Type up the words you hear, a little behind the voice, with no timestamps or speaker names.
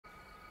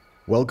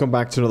Welcome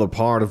back to another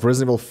part of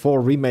Resident Evil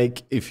 4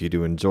 Remake. If you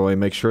do enjoy,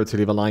 make sure to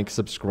leave a like,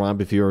 subscribe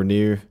if you're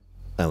new,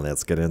 and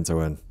let's get into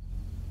it.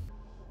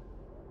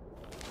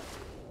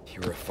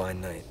 You were a fine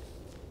knight,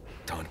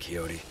 Don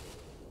Quixote.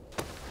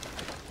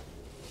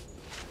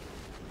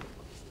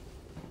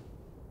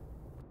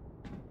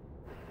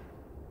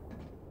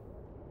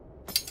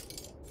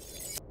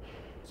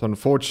 So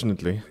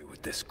unfortunately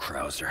With this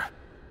Krauser.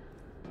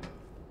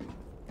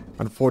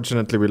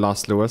 we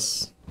lost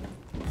Lewis.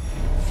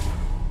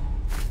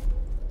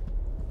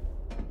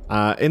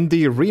 In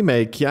the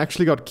remake, he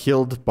actually got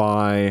killed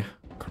by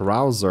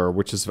Krauser,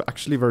 which is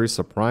actually very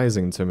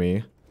surprising to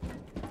me.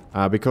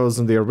 Because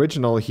in the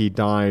original, he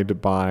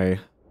died by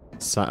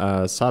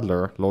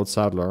Sadler, Lord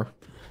Sadler.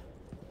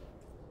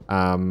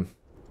 So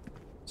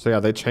yeah,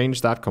 they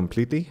changed that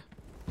completely.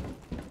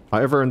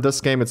 However, in this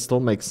game, it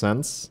still makes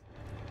sense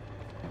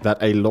that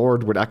a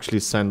lord would actually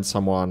send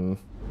someone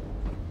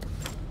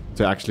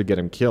to actually get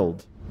him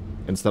killed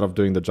instead of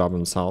doing the job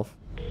himself.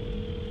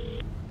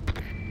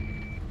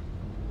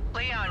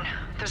 Leon,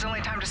 there's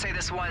only time to say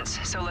this once,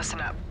 so listen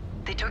up.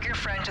 They took your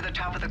friend to the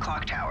top of the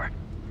clock tower.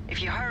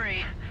 If you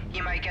hurry,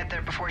 you might get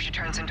there before she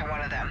turns into one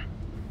of them.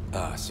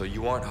 So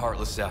you aren't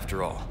heartless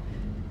after all.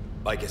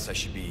 I guess I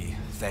should be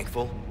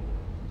thankful.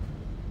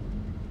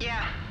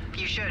 Yeah,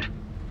 you should.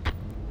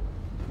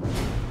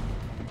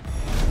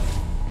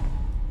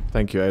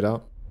 Thank you,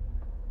 Ada.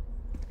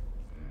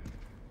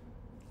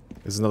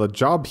 There's another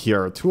job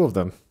here, two of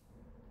them.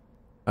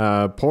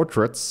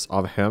 Portraits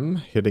of him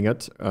hitting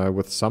it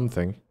with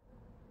something.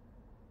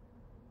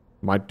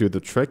 Might do the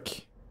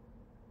trick.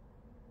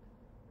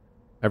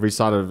 Every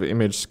side of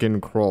image skin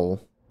crawl.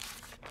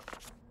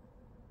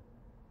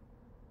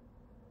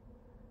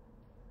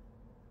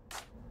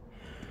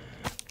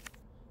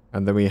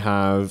 And then we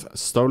have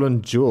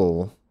stolen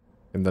jewel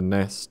in the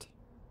nest.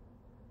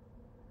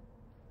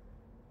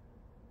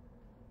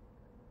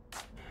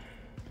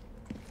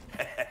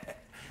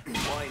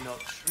 Why not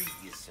treat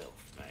yourself,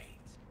 mate?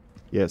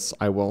 Yes,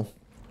 I will.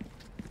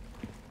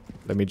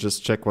 Let me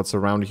just check what's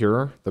around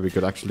here that we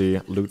could actually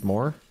loot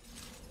more.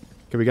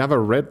 Okay, we have a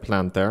red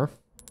plant there.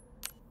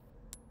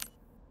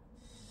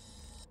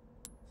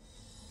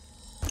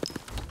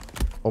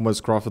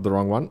 Almost crafted the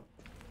wrong one.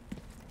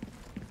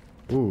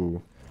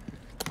 Ooh.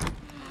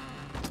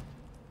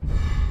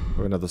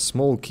 Oh, another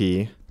small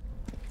key.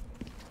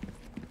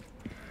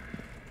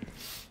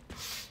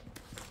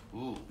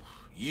 Ooh,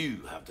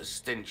 you have the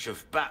stench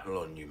of battle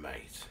on you,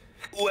 mate.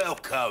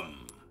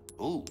 Welcome.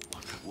 Ooh,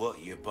 what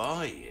you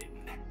buying?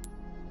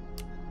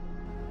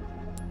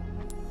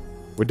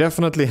 We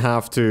definitely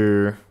have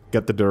to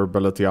get the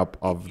durability up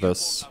of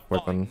this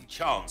weapon.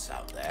 Chance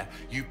out there.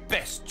 You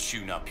best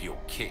tune up your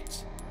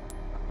kit.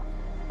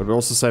 But we're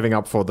also saving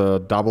up for the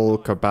double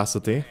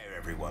capacity.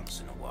 Every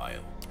once in a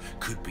while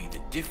could be the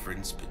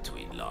difference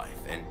between life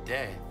and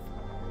death.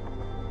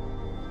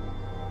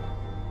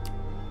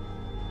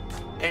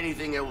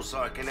 Anything else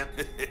I can help?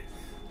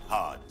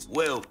 Hard.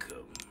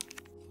 Welcome.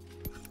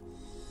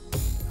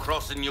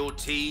 Crossing your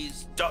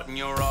T's, dotting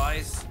your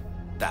I's.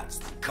 That's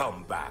the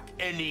comeback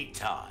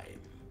anytime.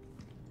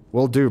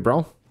 Will do,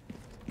 bro.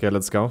 Okay,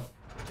 let's go.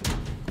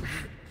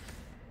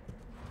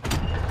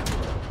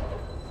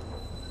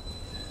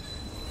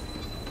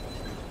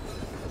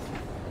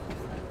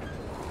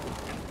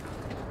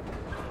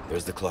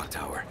 There's the clock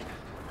tower.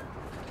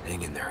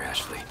 Hang in there,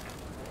 Ashley.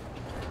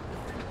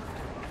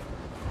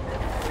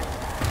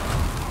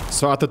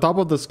 So at the top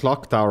of this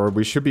clock tower,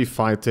 we should be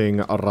fighting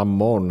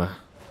Ramon,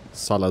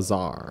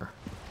 Salazar.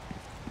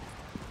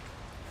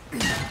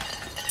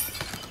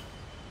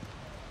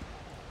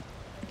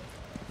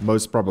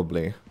 Most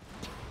probably.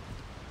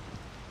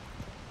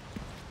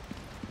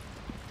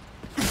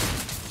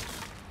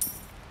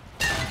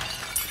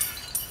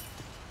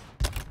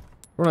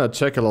 We're gonna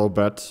check a little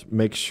bit,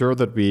 make sure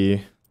that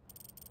we...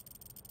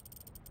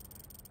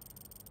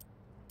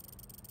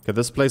 Okay,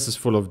 this place is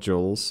full of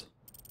jewels.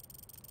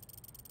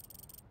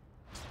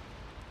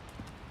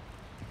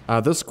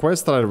 This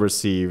quest that I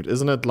received,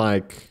 isn't it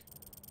like...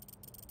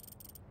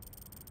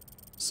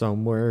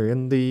 somewhere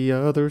in the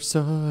other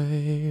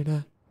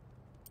side?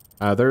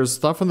 There's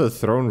stuff in the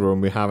throne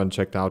room we haven't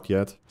checked out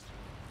yet.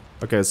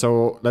 Okay,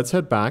 so let's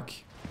head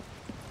back.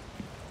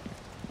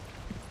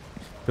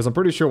 Because I'm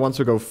pretty sure once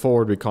we go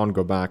forward, we can't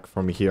go back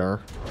from here.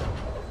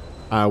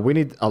 We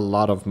need a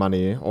lot of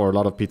money, or a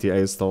lot of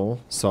PTA still,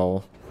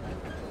 so...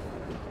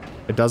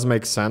 it does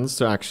make sense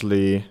to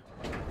actually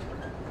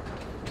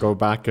go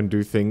back and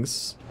do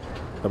things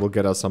that will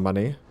get us some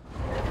money.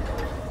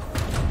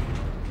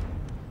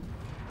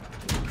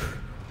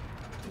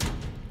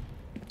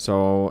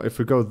 So, if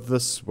we go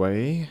this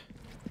way...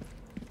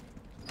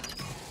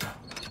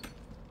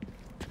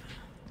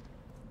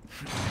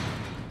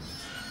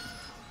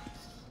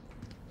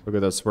 Look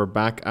at this, we're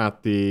back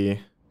at the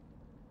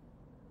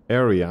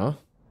area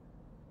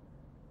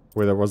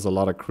where there was a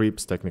lot of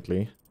creeps,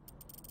 technically.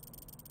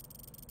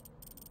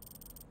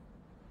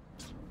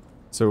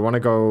 So we want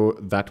to go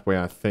that way,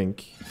 I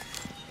think.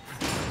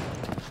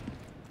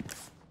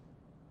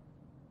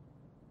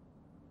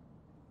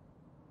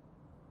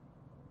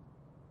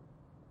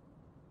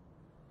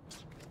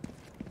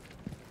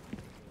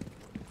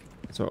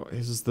 So,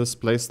 is this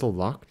place still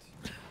locked?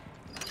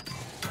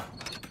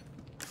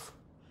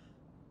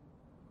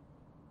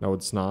 No,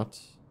 it's not.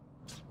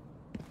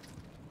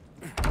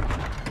 You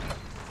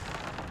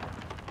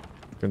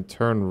can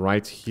turn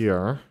right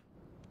here.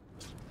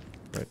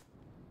 Wait.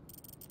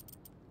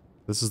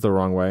 This is the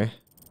wrong way.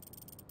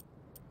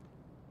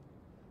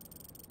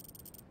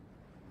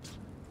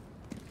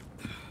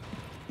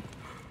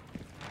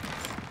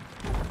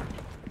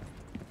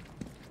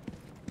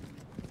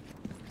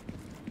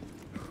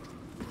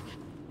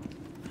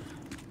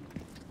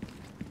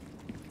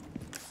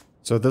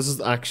 So this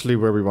is actually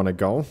where we want to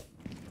go.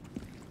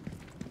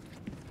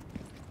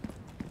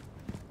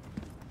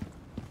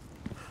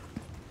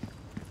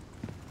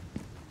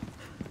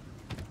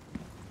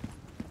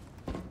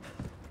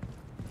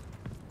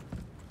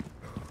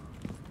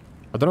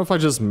 I don't know if I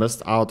just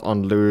missed out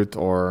on loot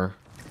or...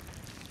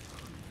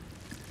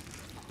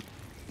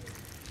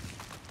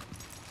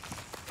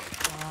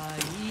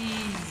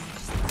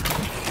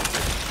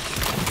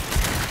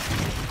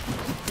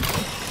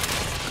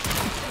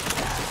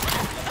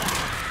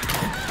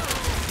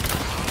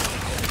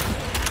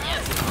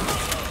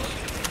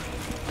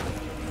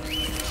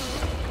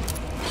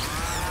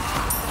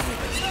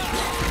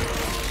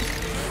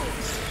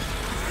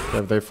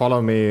 If they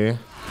follow me...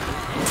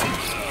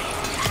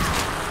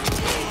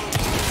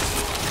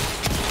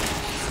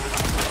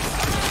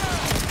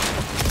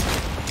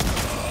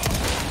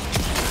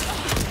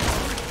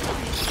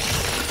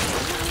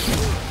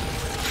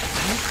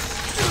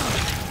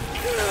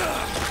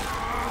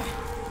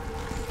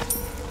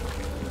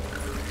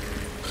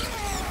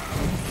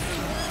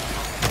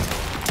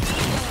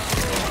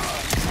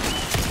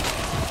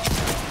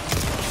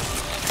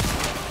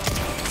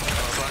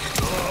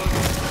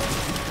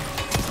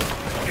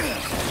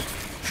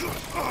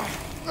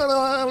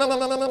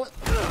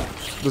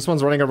 This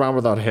one's running around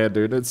without head,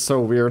 dude. It's so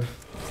weird.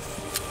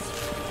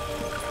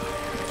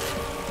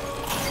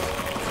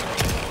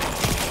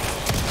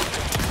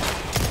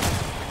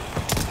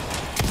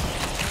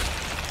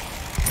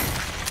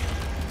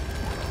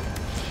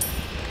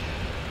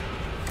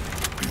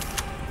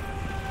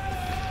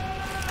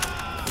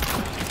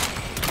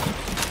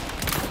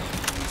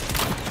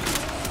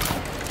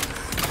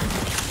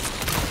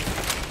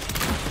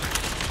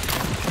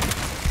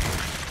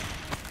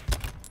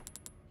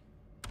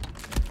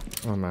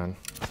 Oh man.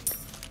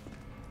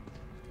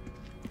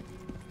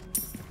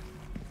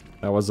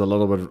 That was a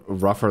little bit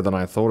rougher than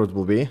I thought it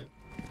would be.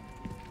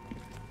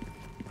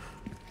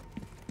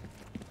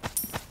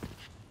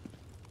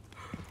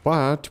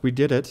 But we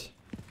did it.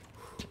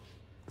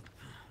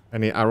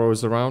 Any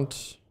arrows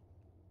around?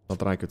 Not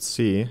that I could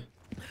see.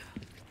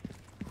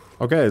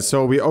 Okay,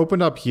 so we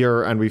opened up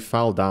here and we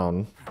fell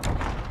down.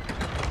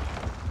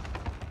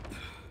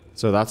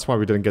 So that's why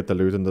we didn't get the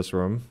loot in this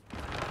room.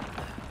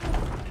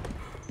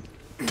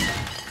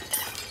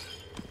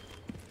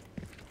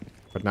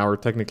 But now we're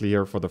technically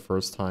here for the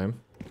first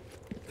time.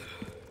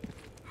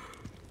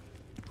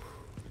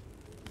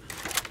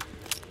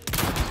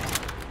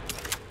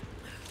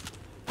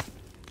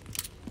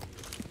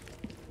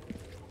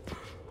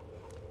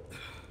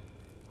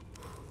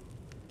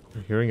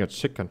 I'm hearing a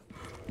chicken.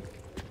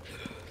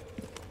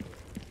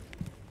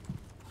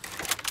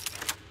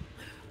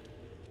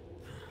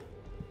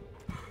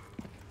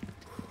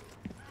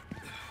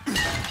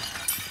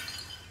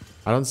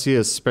 I don't see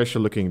a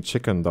special looking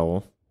chicken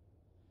though.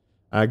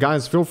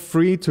 Guys, feel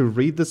free to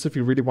read this if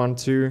you really want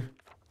to.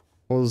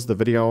 Pause the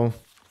video.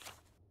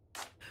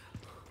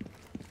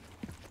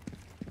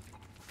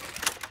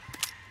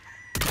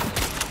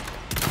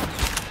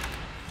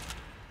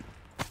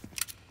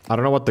 I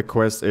don't know what the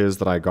quest is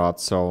that I got,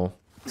 so...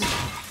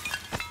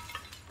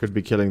 Could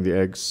be killing the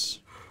eggs.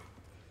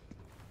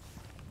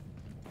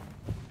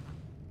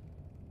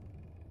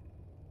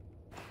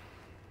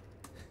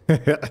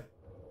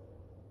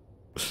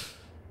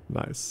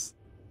 Nice.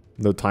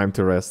 No time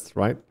to rest,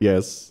 right?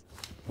 Yes.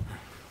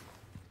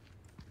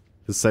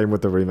 The same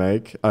with the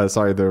remake.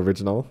 Sorry, the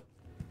original.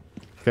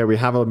 Okay, we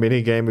have a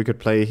mini game we could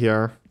play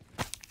here.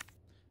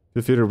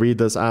 Feel free to read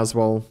this as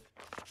well.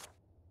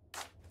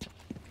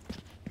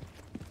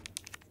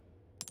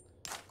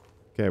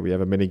 Okay, we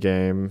have a mini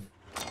game.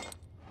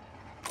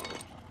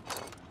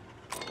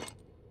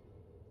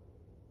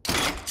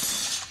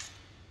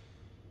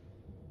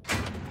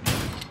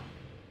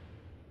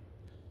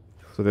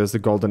 So there's the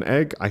golden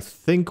egg. I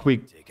think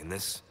we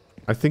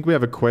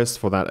have a quest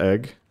for that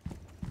egg.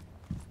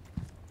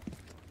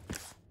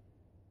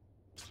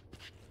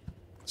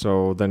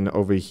 So then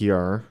over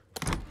here.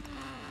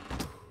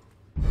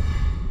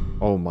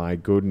 Oh my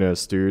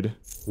goodness, dude.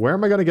 Where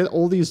am I gonna get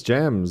all these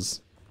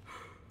gems?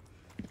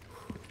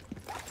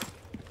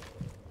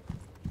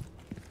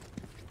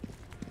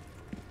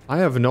 I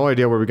have no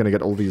idea where we're gonna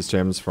get all these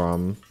gems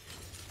from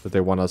that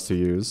they want us to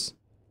use.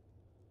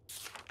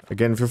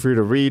 Again, feel free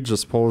to read,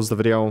 just pause the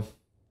video.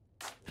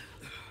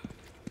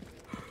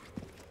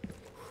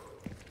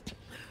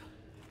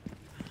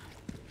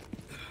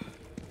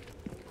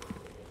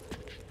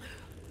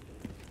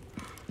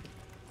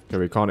 Okay,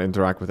 we can't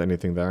interact with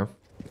anything there.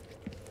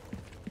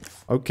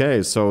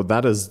 Okay, so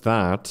that is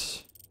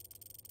that.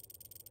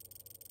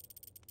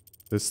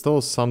 There's still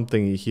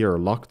something here.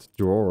 Locked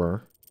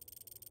drawer.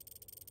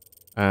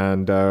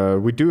 And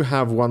we do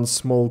have one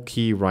small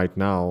key right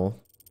now.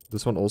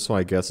 This one also,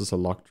 I guess, is a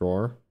locked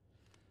drawer.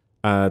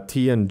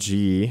 T and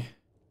G.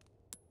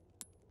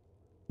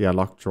 Yeah,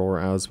 locked drawer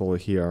as well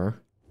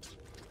here.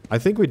 I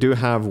think we do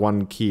have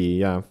one key,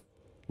 yeah.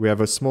 We have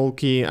a small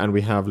key and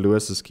we have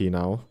Lewis's key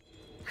now.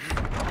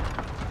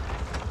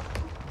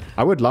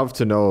 I would love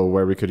to know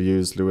where we could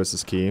use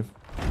Lewis's key.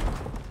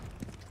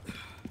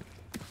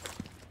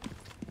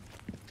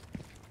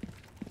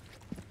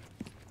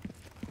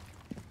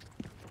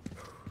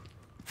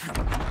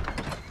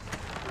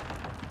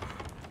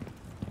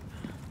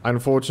 I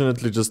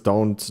unfortunately just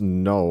don't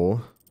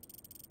know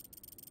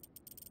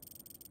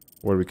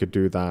where we could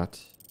do that.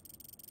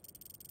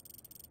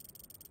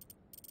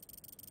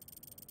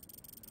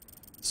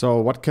 So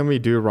what can we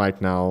do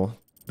right now?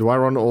 Do I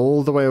run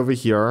all the way over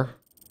here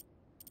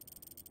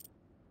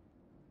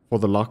for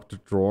the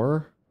locked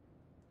drawer?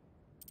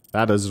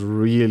 That is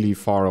really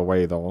far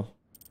away though.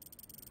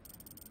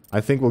 I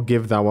think we'll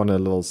give that one a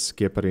little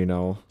skippity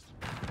now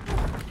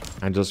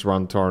and just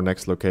run to our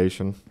next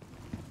location.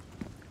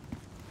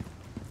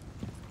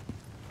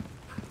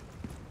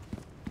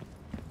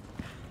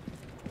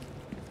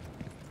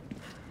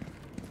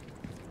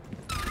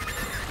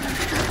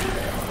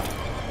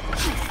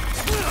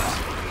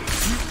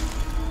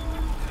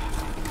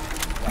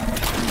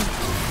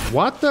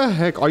 What the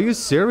heck? Are you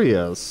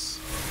serious?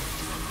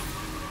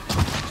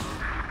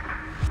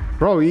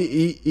 Bro,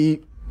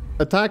 he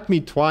attacked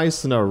me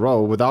twice in a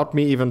row without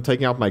me even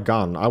taking out my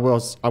gun. I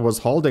was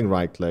holding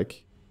right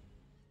click.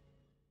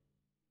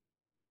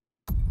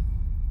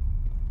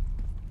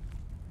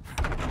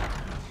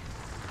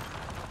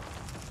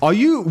 Are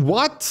you...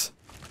 what?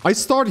 I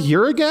start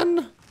here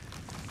again?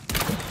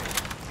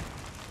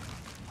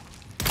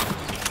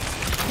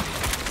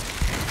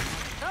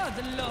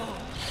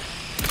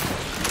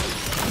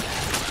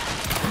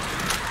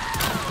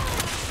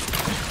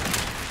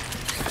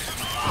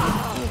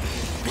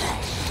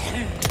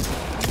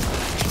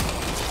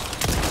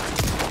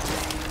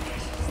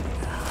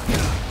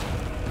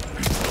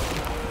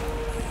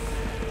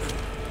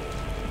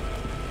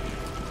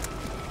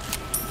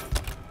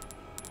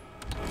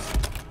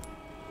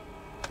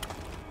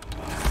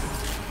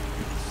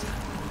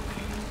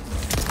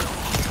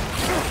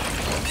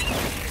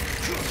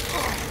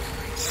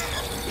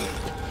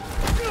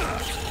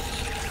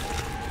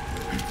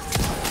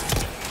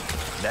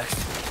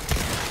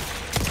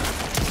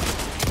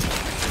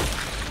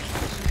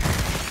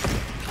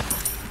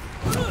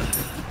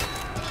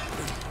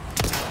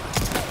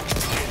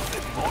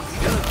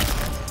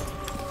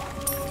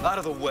 Out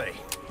of the way.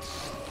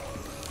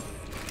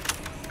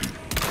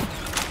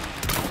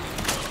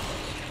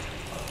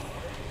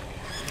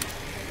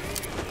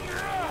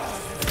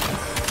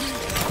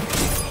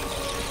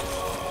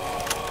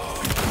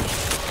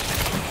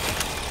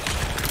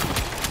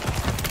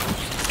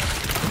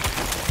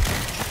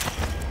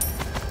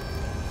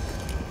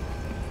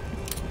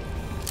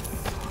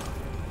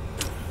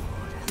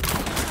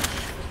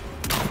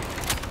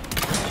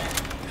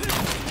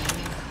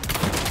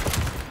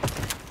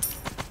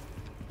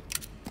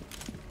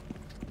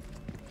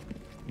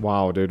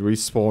 Wow, dude, we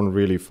spawn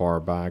really far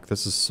back.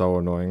 This is so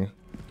annoying.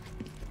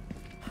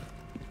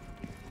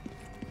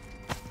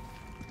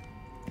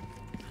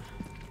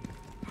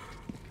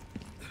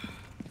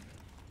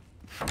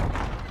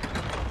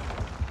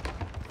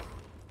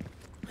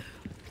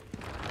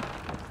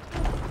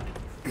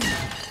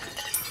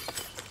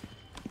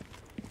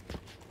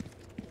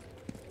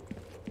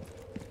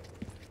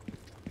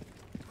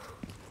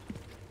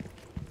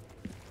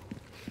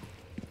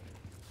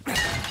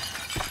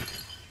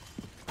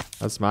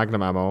 That's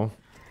magnum ammo.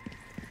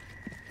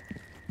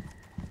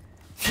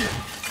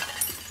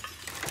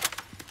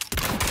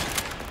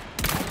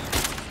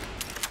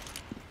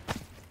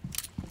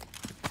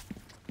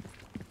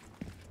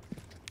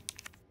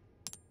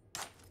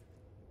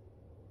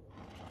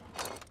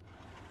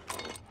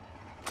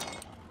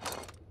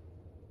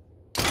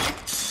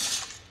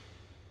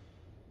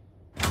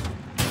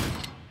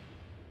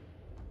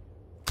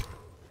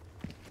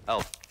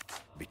 I'll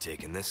be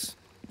taking this.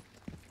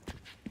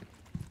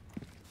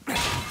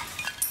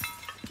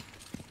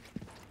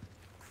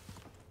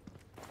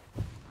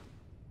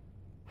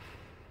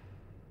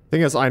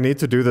 Thing is, I need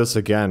to do this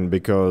again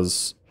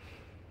because...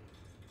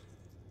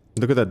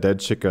 look at that dead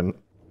chicken.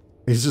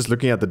 He's just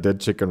looking at the dead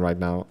chicken right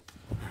now.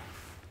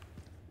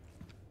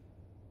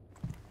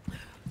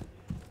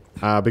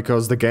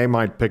 Because the game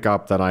might pick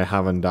up that I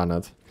haven't done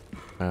it.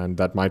 And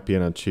that might be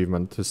an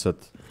achievement to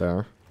sit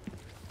there.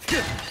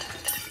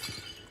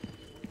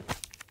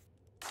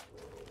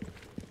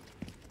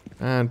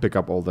 And pick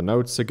up all the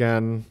notes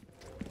again.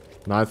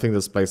 Now I think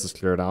this place is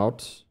cleared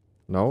out.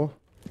 No?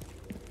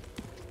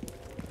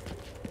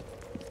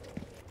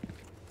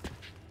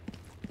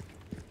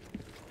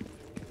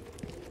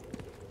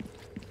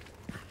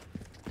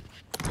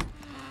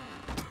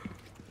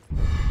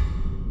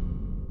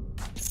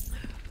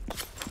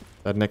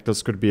 That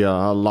necklace could be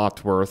a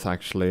lot worth,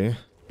 actually,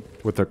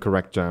 with the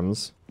correct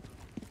gems.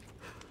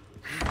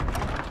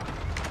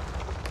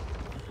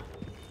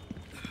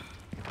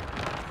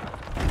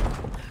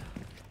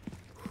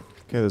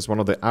 Okay, there's one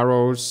of the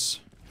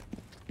arrows.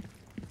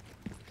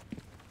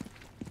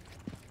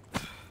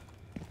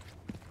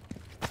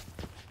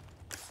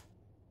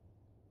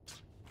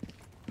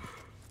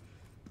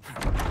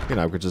 You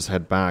know, we could just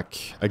head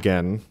back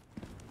again.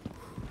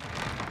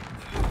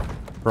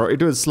 Bro,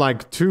 it was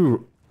like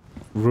 2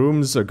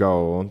 rooms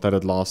ago that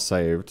it last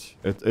saved.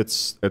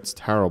 It's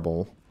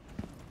terrible.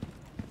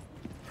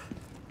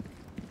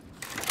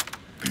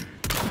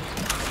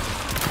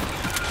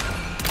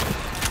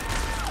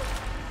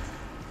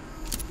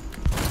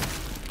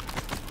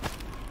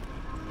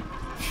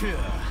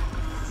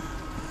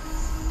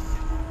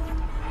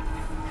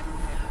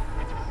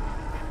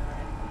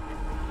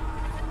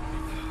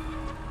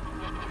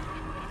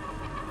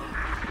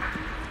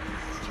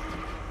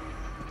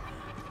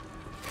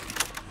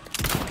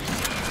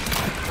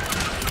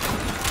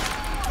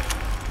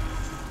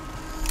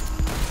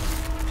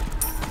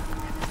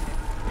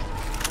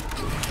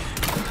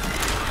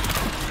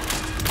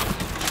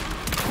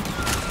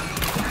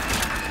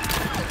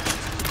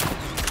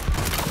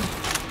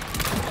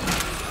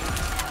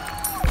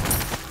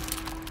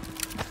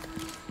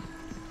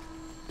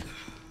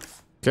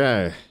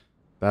 Okay,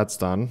 that's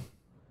done.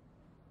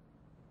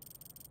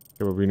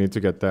 Okay, but we need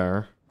to get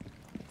there.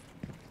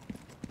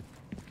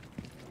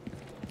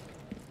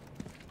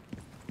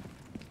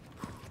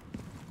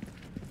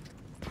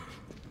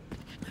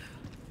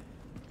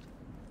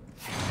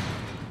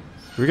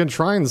 We can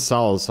try and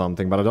sell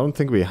something, but I don't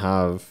think we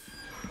have.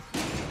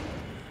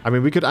 I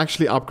mean, we could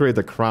actually upgrade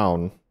the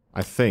crown,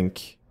 I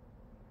think.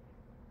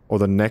 Or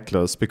the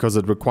necklace, because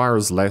it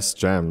requires less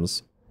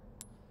gems.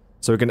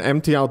 So we can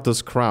empty out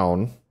this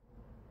crown.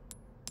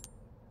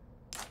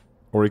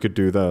 Or we could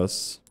do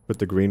this. Put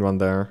the green one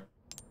there.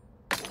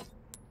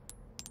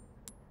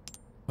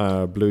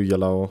 Blue,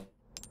 yellow.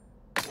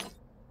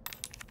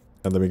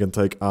 And then we can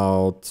take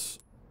out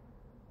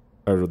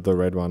the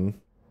red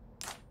one.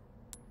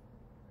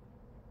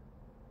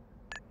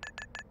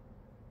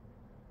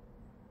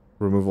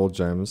 Remove all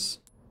gems.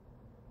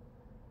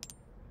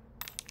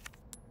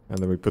 And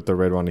then we put the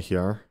red one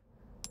here.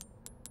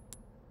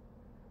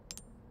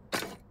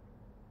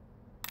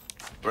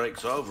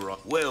 Breaks over.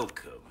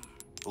 Welcome.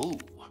 Ooh,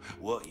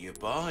 what you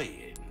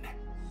buying?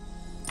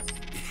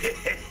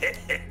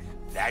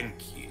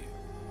 Thank you.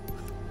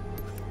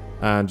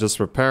 And just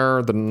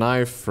repair the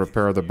knife,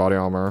 repair the body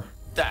armor.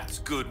 That's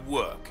good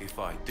work, if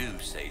I do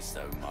say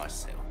so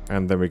myself.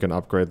 And then we can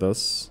upgrade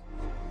this.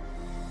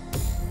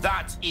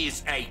 That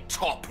is a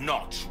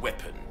top-notch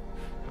weapon.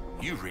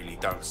 You really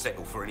don't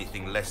settle for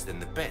anything less than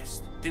the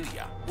best, do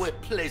ya? We're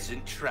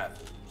pleasant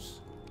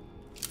travels.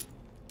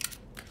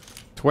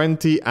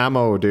 20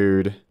 ammo,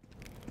 dude.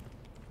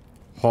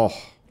 Oh.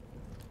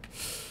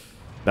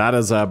 That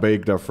is a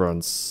big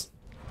difference.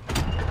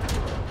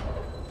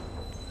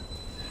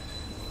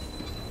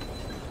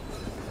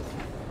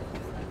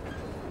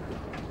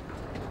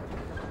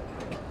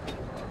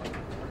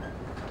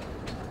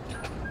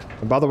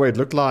 And by the way, it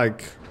looked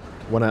like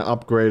when I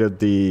upgraded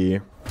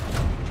the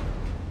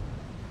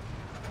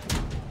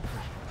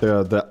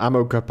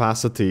ammo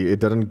capacity, it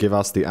didn't give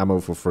us the ammo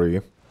for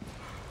free.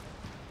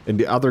 In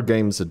the other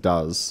games, it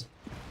does.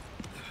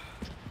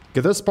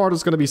 Okay, this part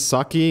is gonna be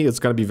sucky. It's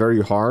gonna be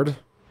very hard.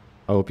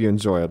 I hope you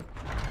enjoy it.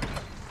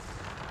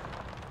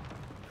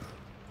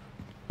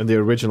 In the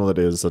original, it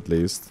is, at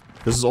least.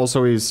 This is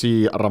also where you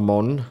see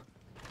Ramon.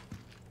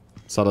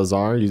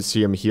 Salazar, you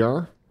see him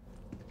here.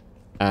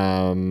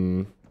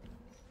 There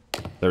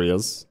he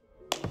is.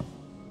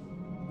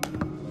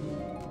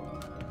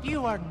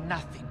 You are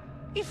nothing,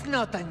 if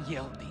not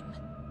unyielding,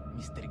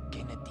 Mr.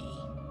 Kennedy.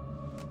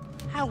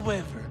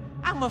 However,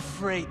 I'm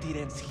afraid it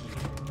ends here.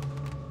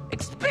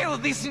 Expel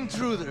this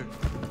intruder!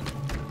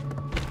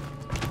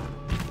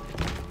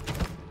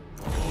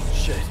 Oh,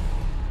 shit.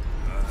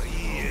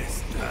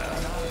 Yes.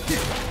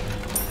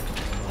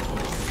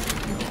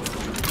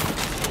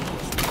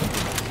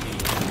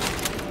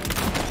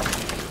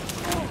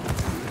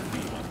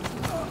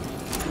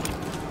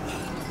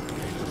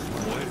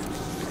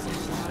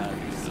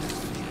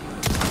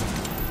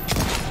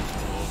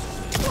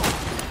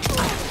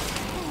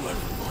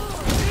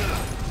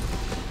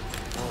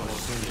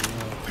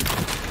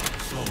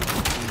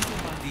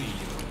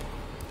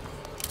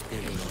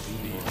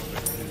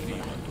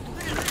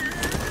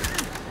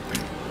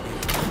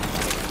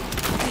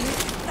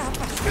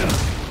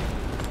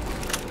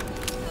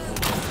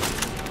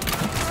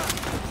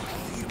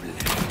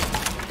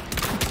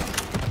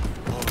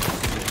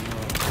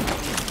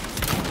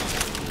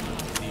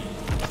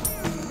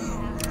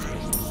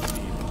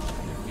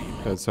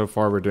 Okay, so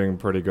far we're doing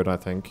pretty good, I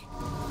think.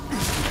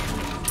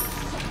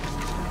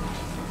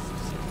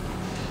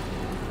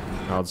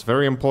 Now, it's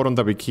very important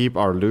that we keep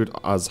our loot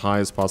as high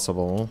as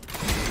possible.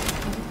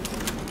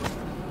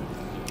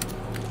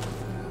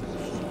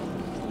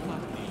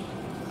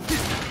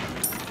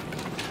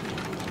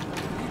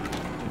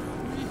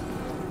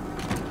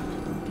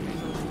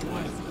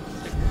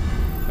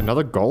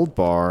 Another gold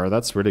bar.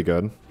 That's really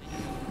good.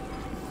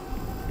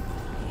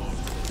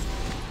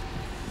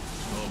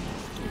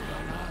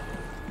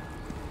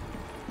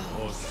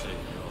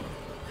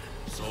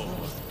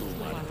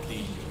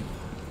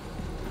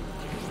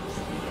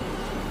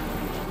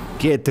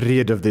 Get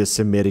rid of this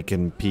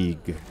American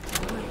pig.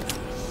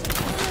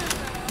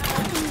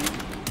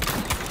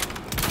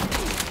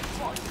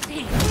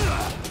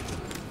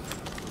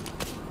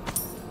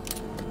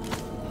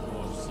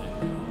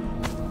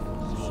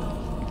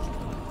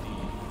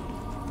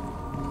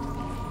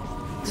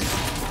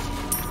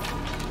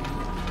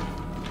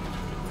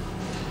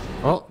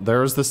 Oh,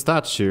 there's the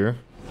statue.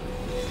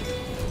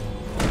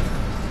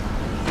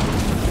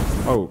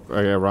 Oh,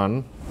 I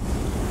run.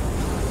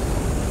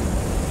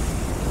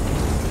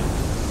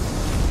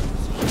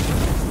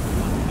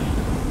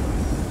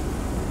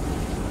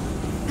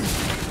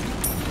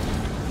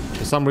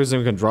 For some reason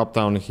we can drop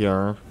down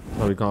here.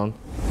 No, we can't.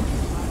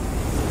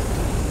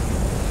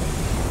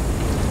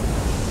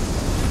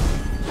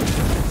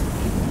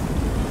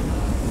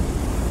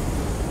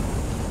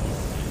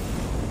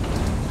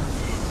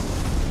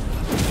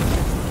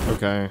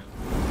 Okay.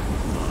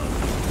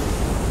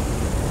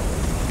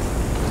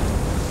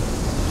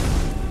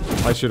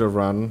 I should have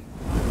run.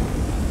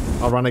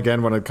 I'll run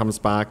again when it comes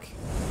back.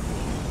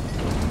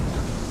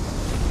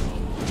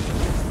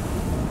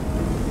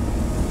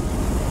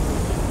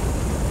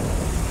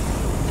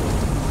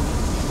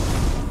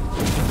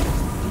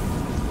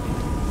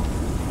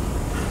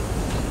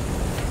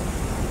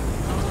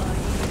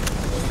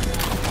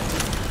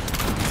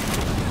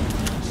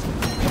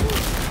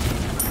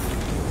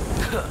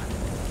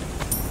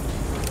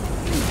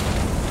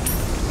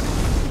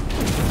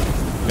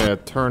 Yeah,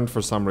 it turned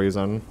for some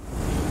reason.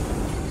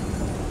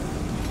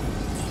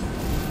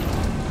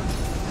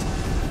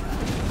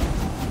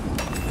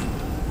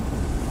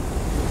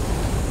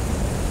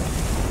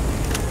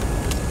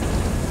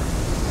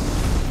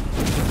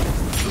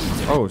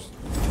 Oh.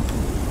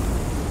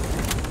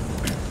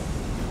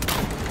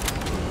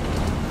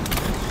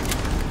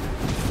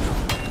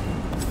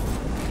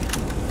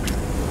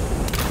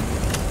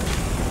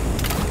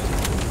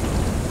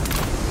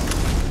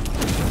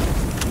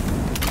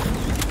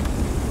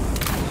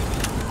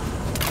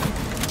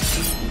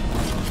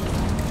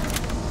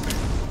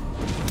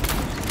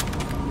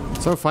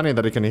 So funny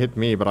that he can hit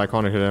me, but I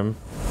can't hit him.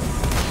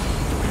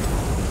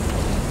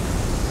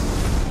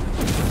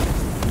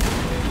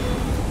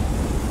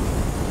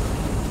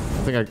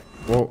 I think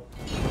whoa.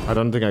 I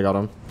don't think I got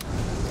him.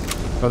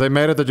 But they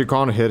made it that you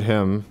can't hit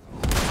him.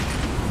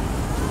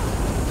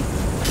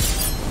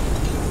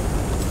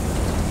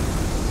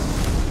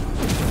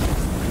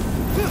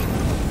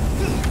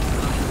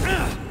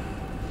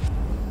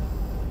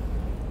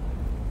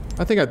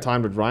 I think I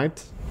timed it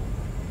right.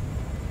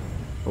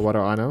 But what do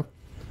I know?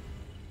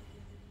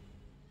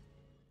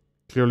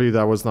 Clearly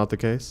that was not the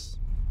case.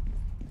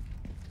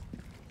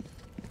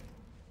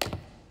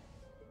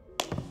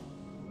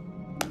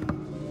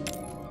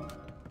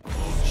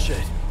 Shit.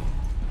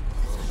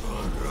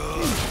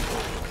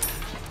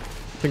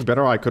 I think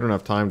better I couldn't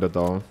have timed it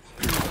though.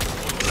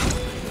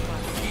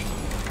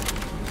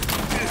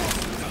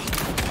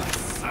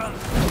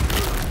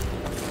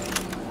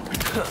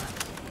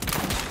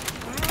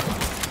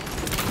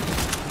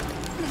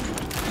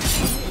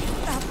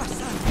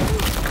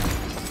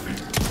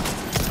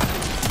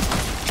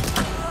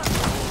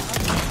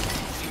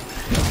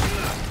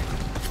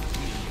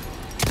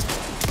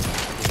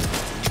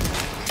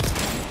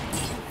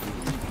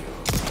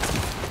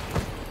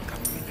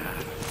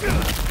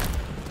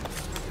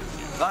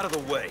 Out of the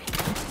way.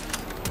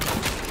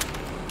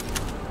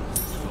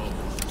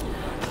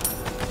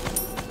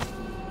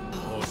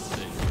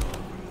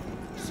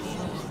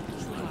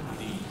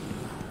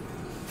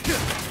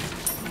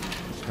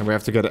 And we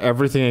have to get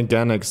everything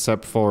again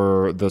except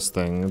for this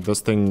thing. This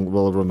thing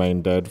will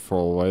remain dead for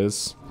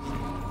always.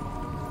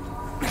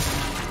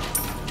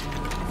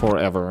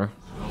 Forever.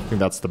 I think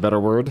that's the better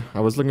word I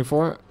was looking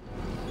for.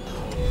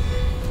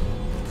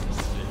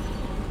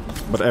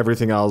 But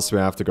everything else we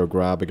have to go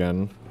grab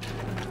again.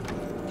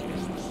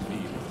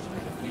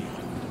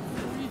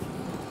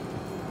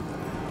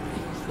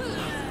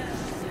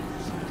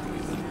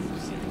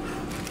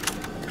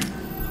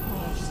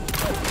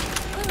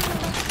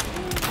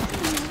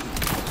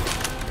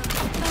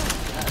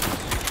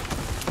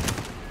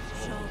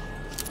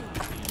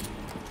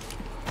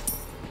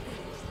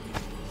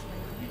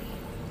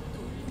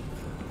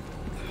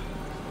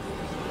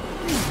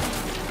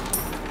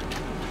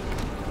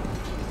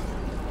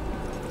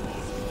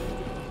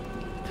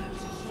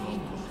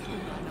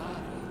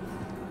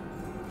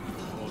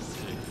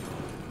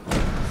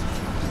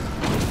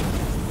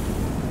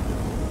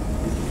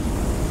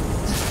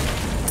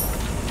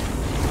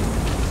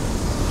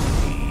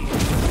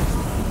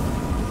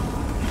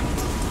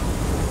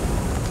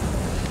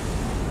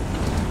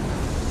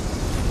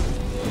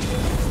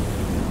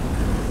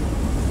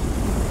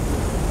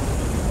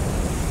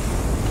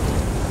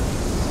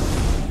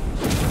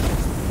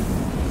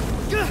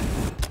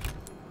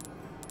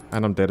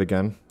 And I'm dead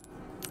again.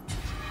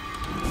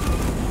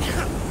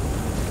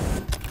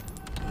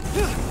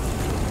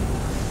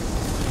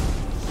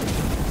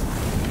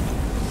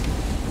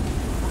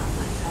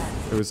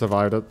 we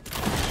survived it.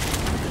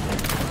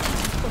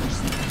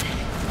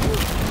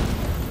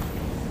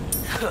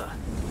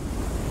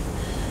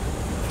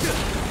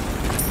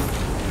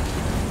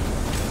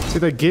 See,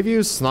 they give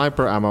you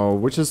sniper ammo,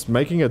 which is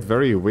making it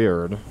very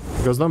weird.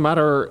 Because no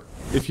matter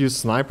if you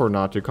snipe or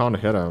not, you can't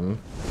hit him.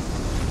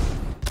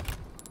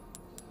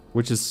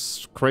 Which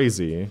is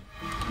crazy.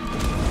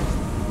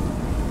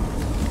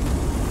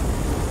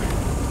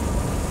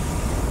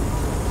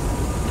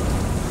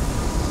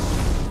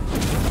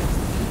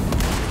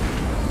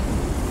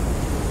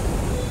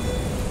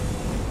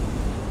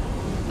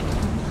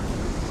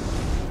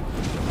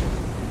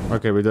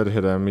 Okay, we did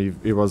hit him.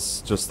 He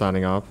was just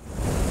standing up.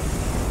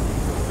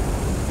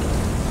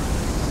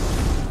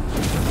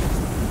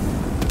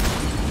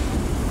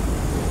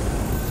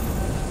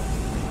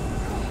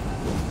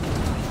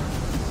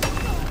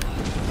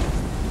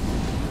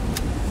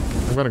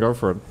 I'm gonna go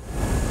for it.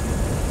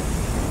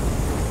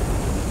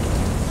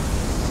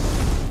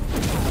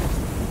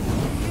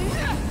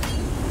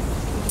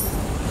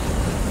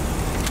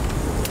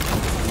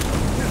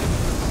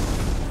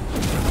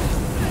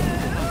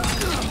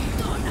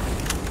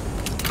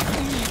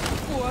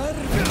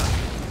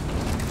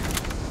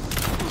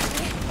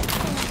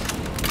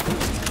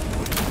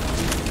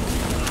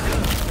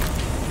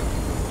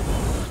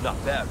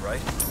 Not bad,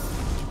 right?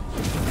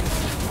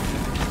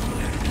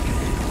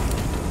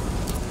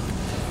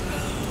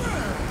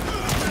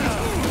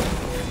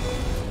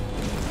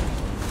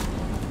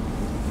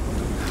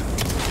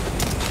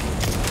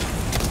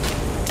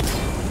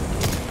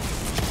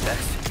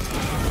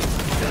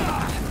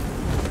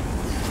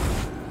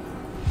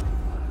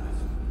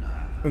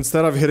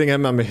 Instead of hitting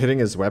him, I'm hitting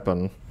his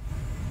weapon.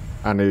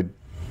 And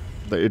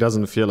it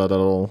doesn't feel it at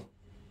all.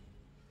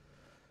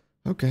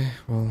 Okay,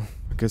 well,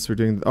 I guess we're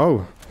doing...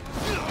 Oh!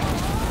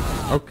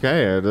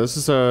 Okay, this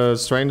is a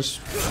strange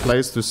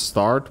place to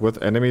start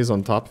with enemies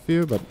on top of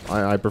you, but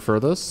I prefer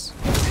this.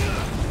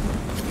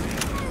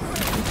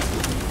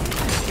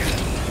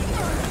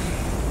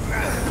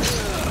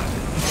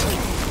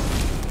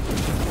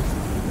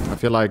 I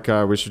feel like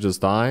we should just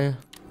die.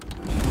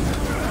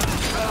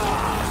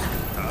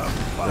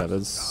 Yeah,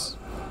 that's...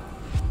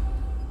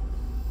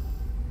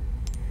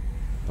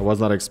 I was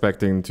not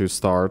expecting to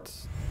start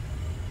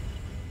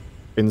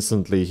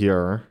instantly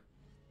here.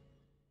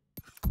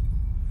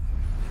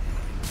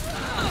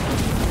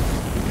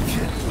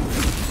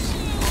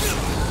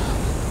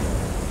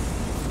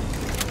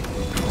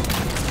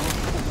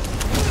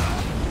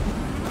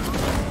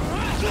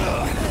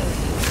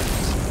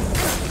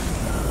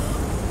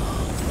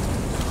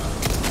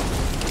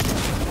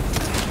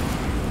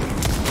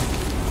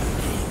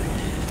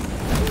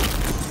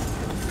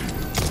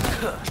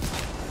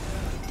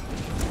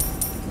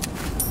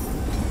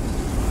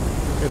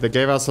 They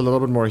gave us a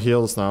little bit more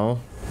heals now.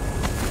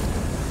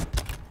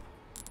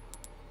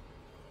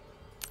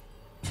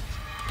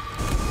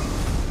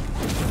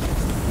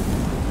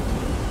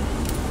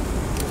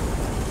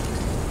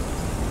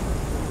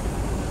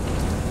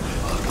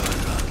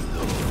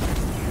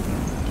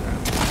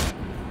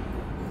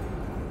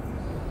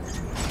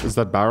 Is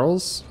that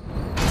barrels?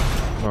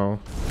 No.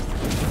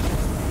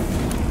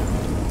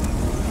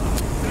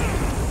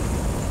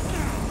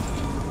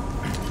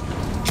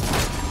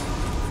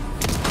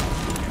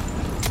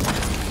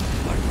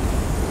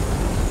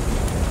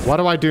 What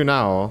do I do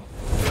now?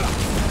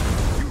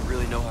 You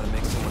really know how to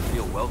make someone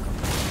feel welcome.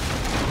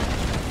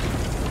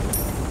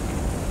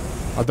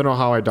 I don't know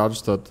how I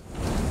dodged it.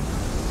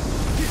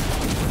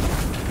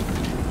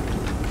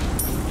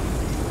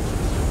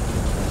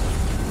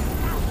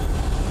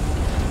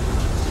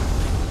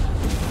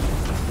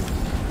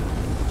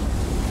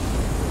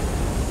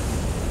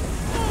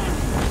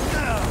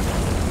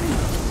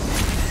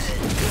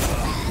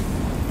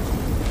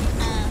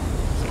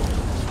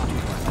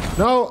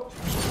 No!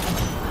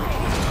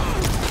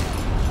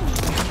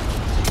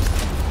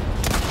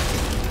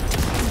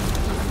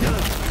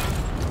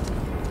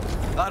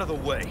 Out of the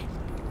way.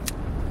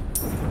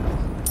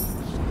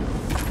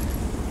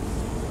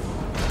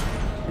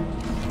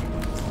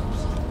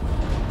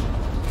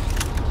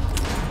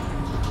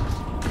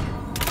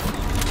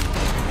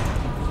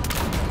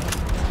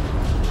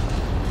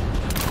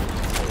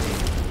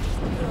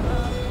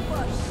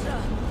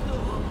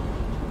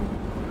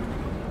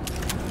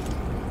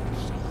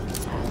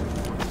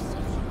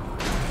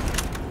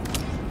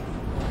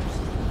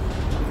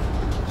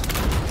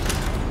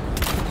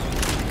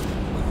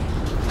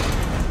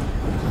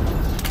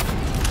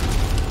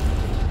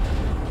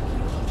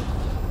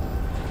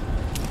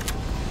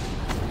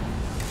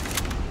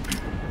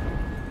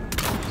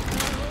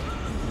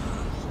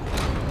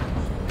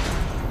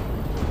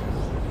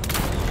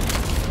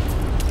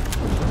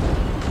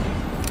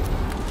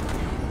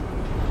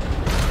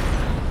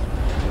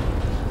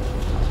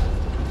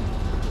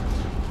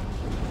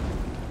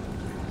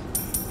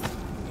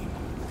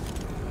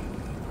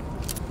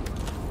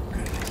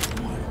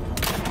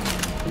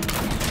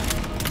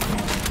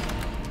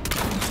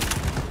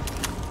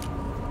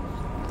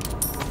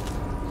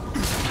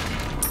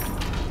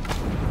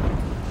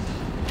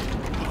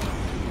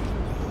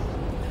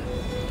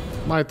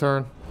 My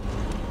turn.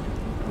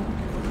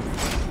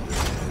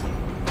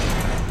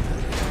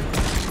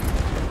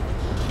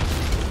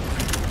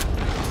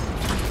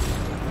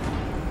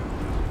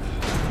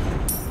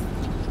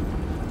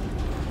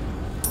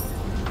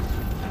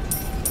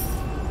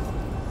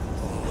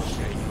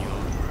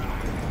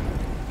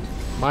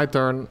 My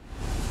turn.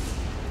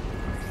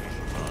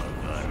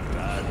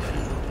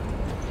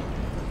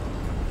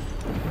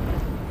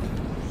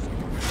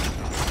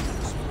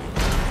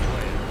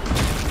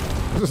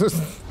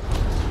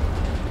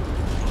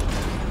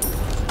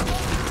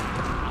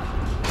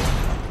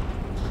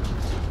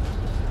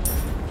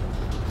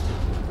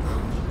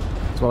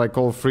 That's what I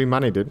call free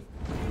money, dude.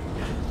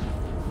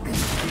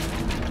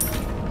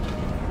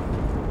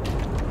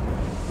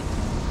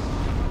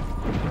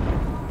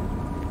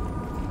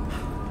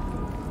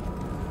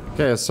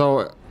 Okay,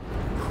 so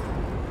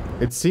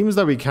it seems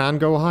that we can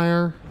go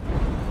higher.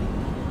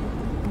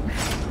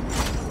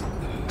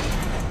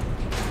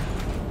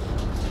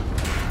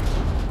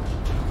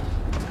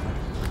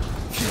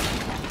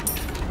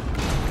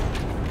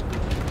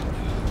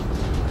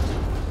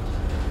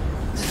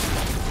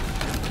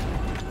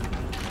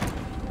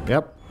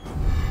 Yep.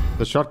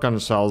 The shotgun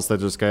shells they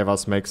just gave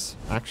us makes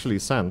actually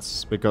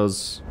sense,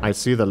 because I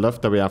see the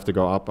lift that we have to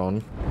go up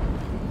on.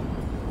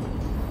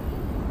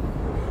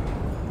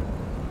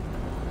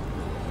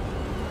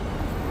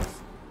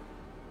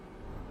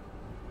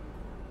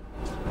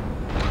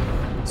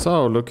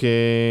 So,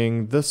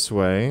 looking this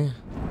way.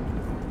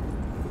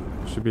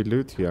 Should be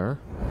loot here.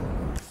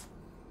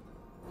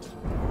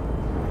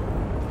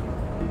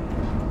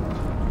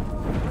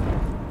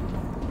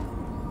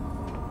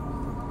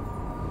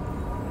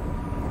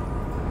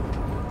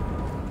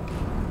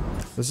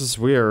 This is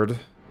weird.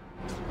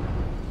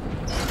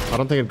 I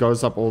don't think it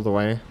goes up all the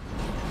way.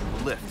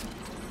 Lift.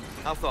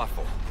 How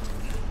thoughtful.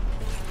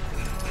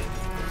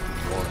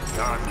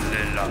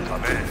 Cortarle la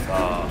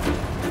cabeza.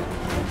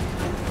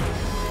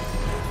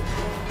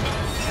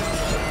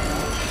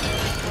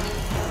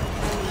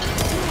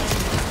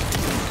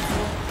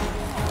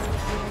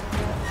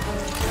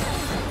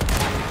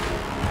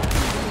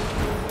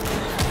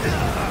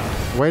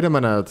 Wait a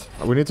minute.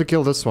 We need to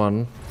kill this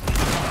one.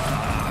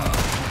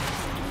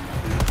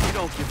 You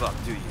don't give up,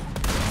 do you?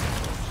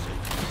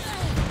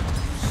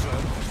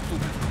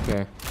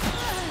 Okay.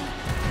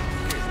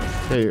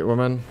 Hey,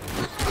 woman.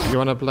 You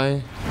wanna play?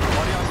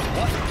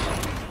 What?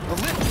 The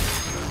lift?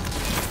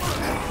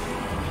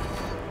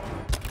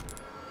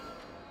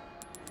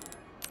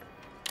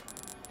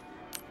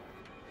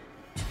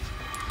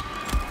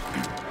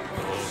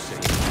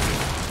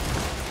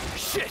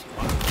 Shit!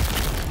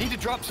 Need to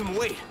drop some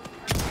weight.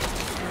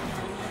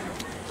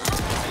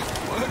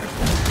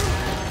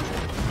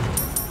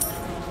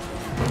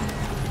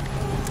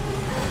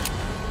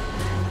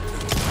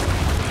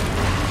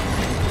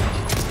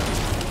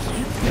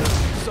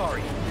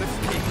 Sorry,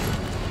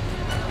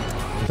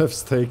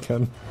 Lift's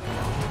taken.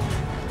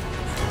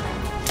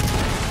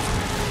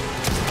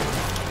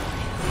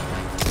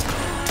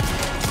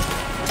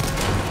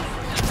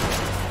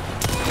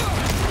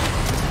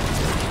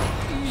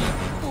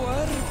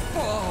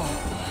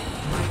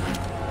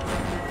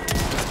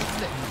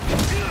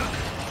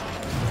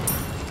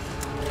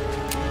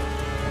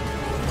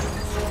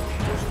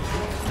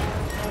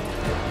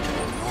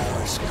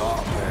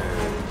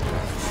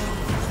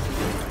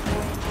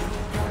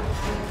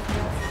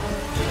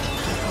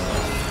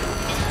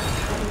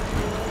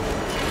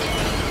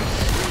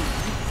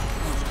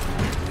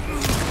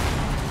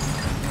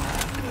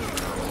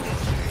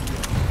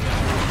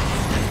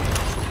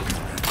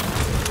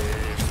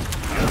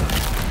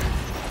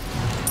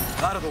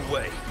 Out of the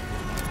way.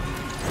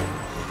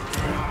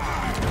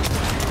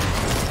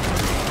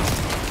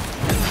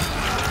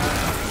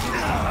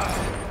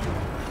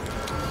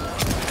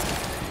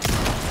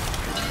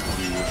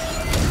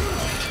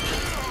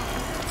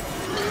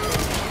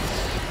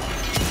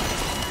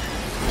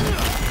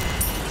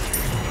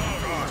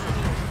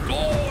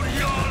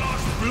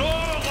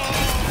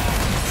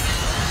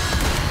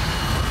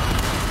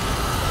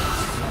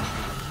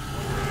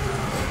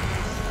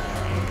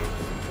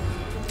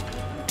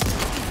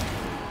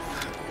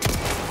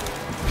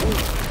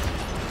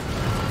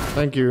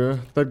 Thank you.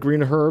 That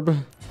green herb.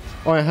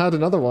 Oh, I had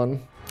another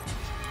one.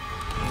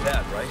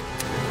 Bad, right?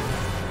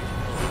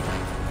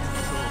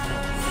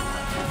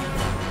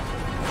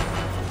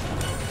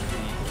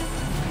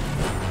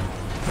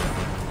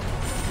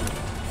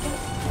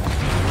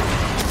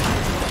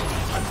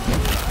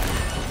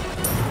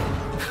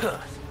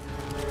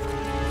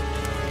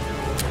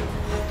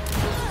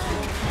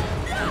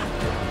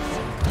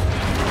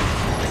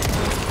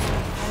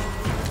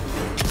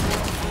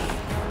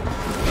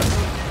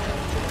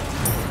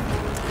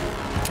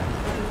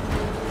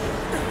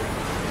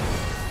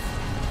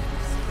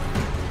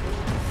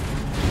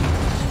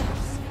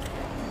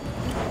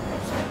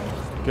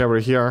 Yeah, we're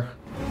here.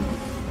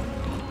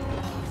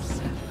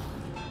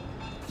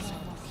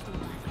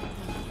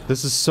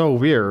 This is so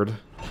weird,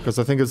 because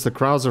I think it's the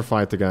Krauser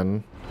fight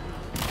again.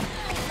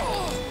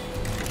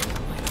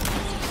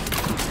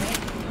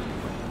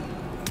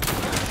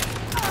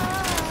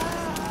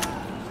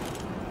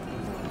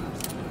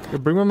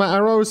 Bring me my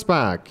arrows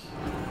back.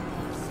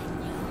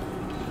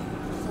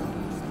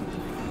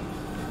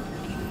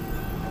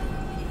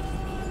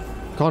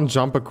 Can't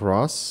jump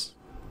across.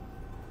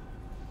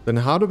 Then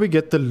how do we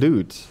get the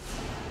loot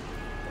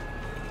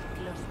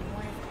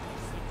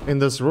in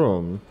this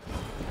room?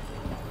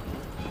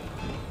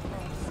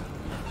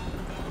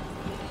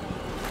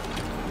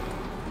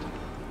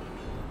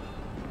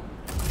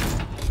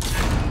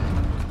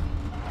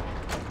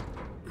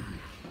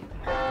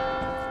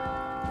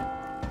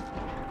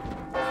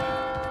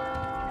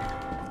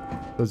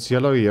 It's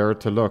yellow here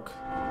to look.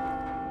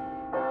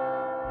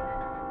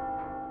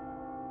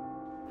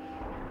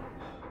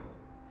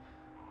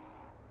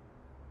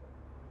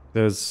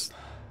 There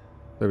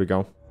we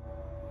go.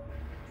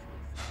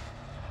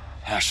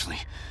 Ashley.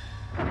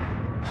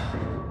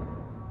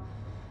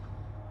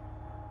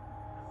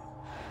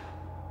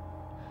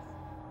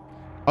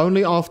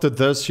 Only after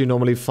this you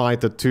normally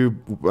fight the two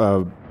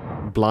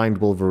blind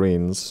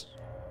Wolverines.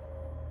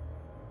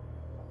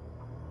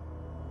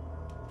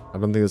 I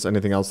don't think there's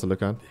anything else to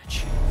look at.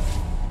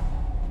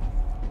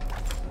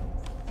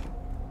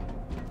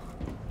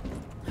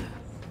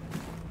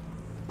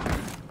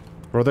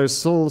 Bro, there's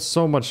still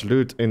so much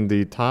loot in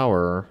the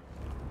tower.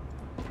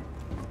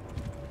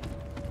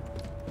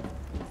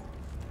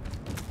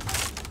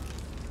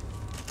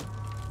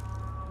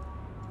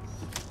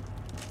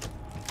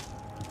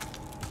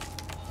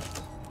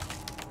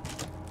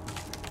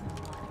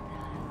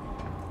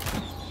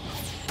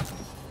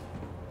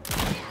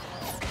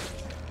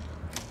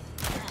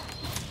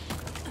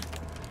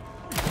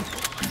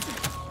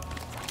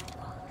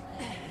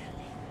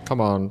 Come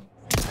on.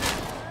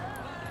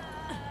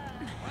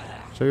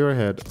 Show your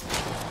head.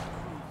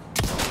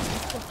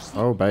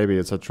 Oh baby,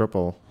 it's a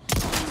triple.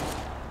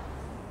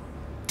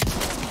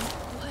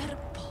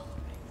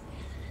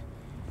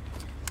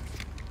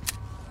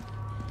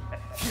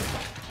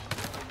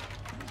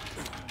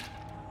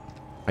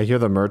 I hear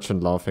the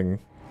merchant laughing.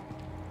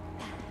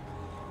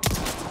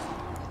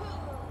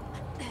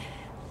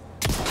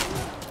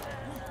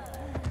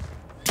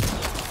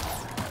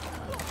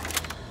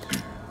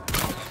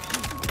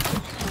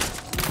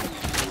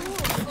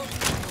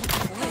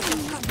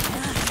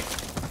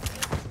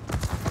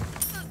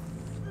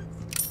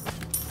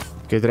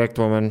 Okay, direct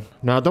woman.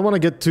 Now, I don't want to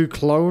get too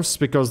close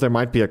because there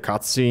might be a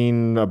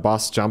cutscene, a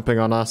boss jumping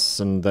on us,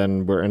 and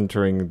then we're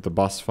entering the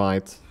boss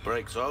fight.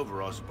 Break's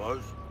over, I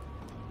suppose.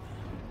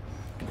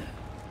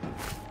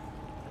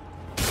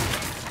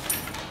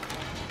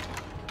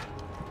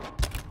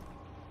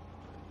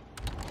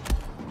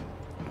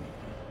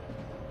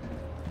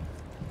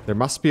 There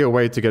must be a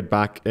way to get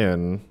back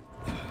in.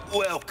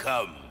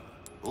 Welcome.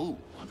 Ooh,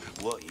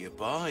 what you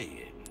buying?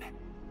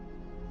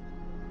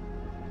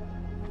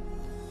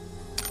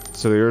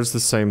 So here's the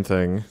same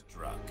thing.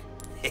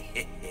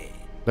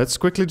 Let's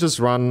quickly just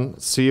run,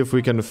 see if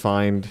we can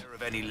find...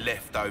 Of any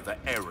leftover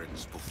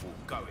errands before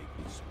going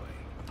this way.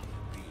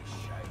 Be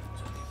ashamed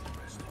to leave the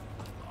rest of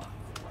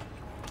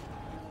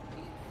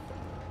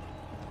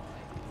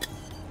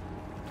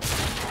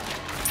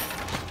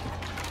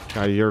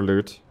your life. your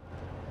loot.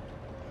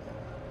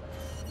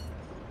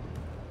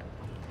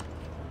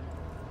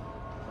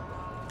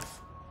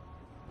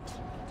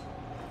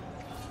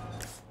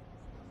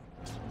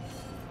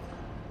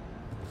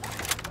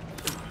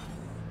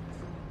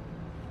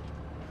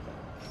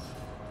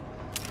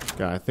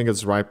 Yeah, I think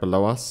it's right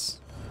below us.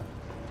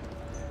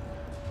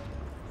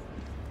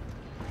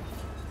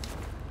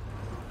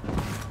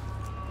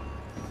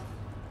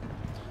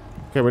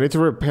 Okay, we need to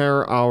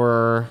repair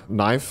our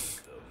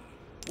knife.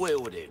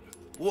 Well then,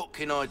 what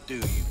can I do?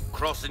 You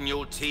crossing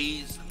your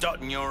T's,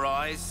 dotting your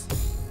I's?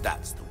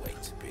 That's the way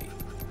to be.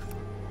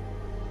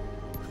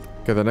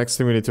 Okay, the next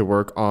thing we need to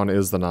work on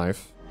is the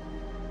knife.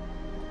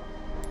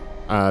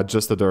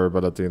 Just the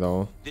durability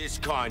though. This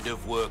kind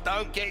of work.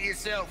 Don't get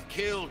yourself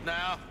killed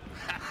now.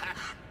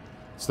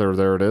 So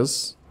there it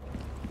is.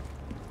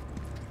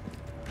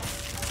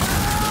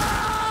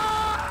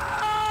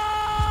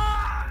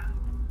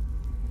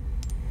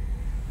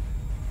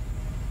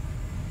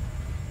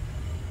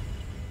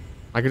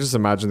 I can just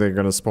imagine they're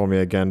gonna spawn me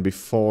again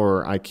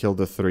before I kill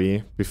the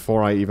 3,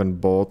 before I even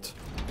bought,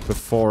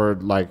 before,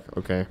 like,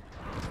 okay.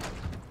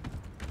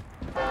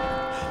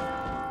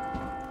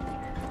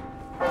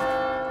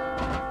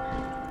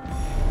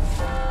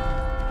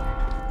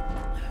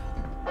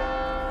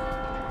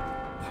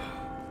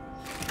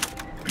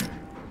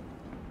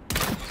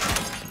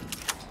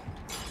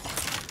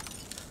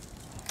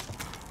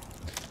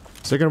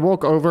 So you can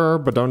walk over,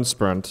 but don't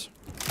sprint.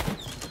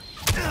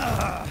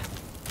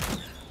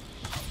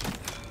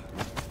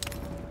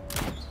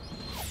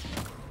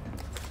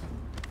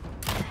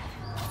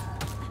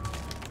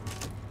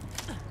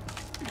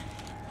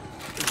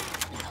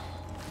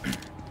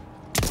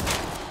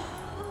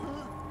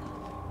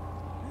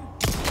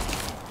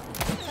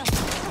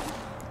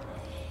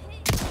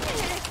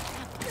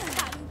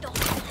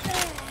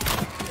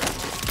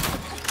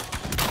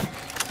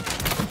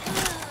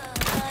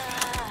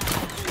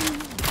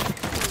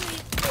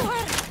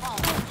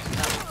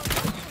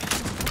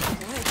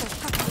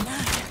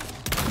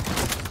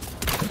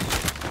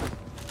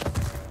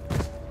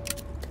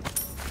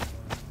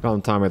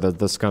 Don't tell me that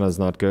this gun is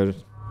not good.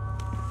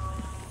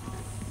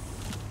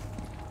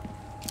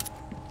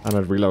 And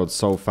it reloads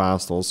so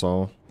fast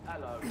also.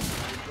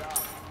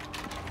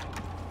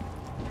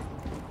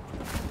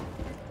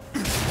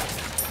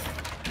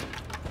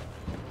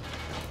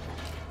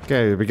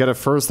 Okay, we get a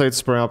first aid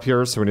spray up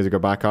here, so we need to go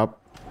back up.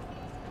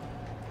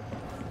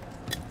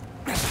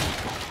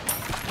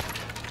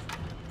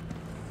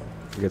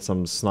 We get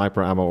some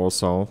sniper ammo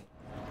also.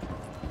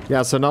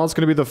 Yeah, so now it's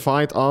gonna be the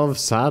fight of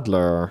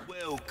Sadler.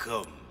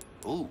 Welcome.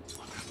 Ooh,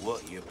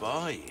 what you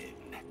buying?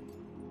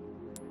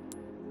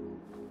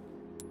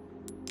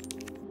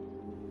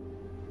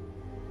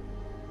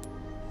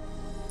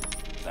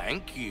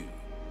 Thank you.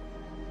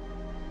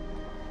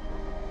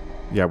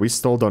 Yeah, we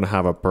still don't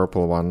have a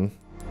purple one.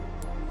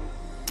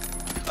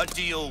 A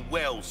deal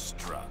well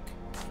struck.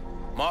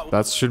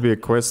 That should be a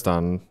quest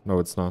done. No,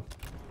 it's not.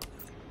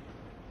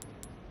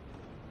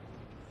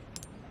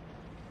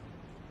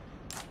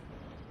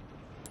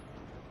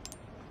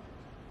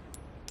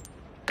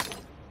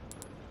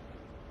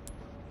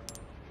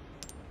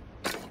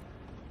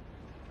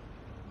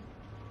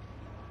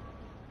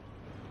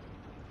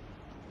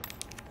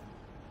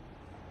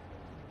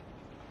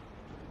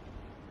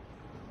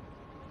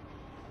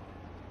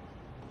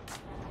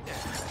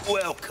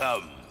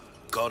 Welcome.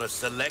 Got a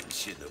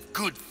selection of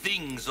good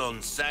things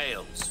on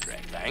sale,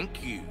 Strek.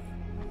 Thank you.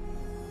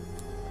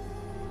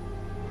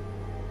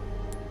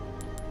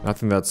 I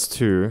think that's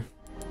 2.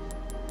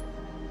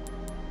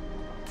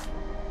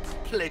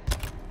 Play.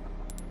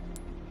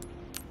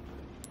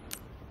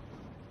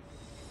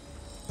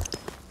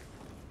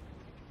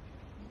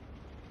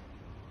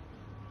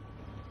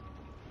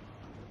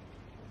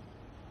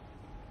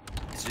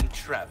 And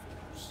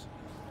travels.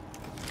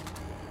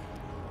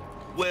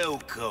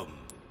 Welcome.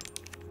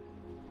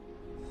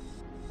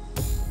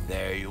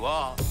 There you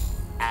are,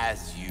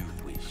 as you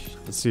wished.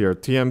 Let's see here.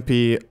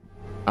 TMP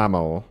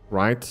ammo,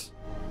 right?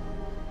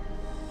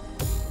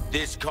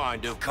 This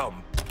kind of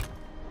come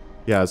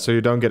Yeah, so you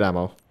don't get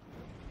ammo.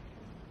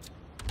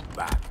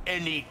 back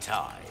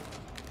anytime.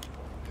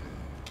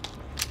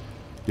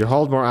 You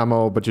hold more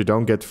ammo, but you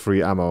don't get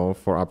free ammo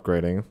for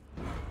upgrading.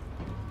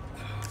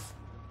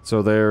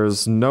 So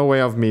there's no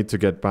way of me to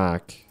get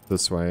back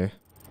this way.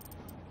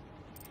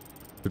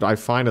 Dude, I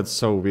find it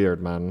so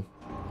weird, man.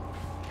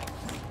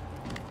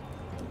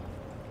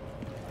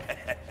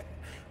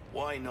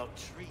 Why not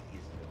treat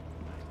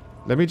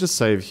yourself? Let me just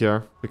save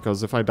here,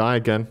 because if I die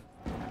again...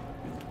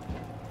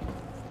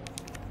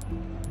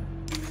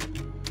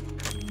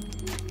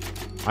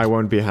 I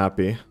won't be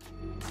happy.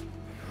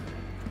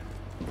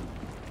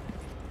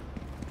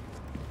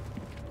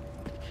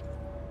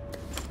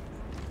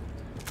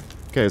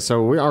 Okay,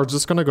 so we are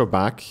just gonna go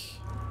back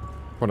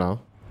for now.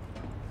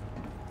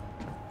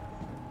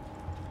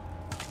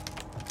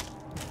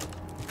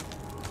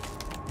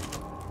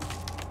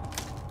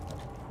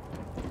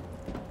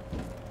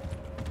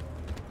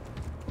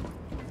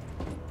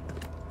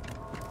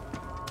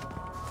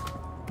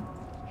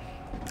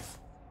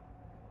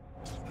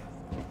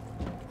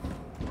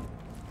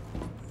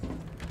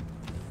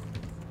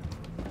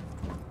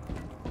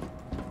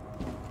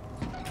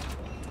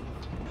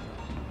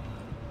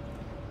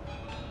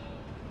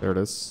 There it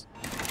is.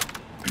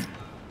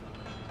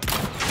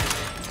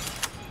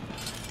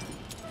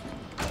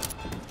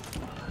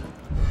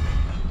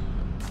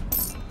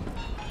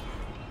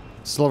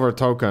 Silver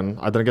token.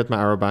 I didn't get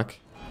my arrow back.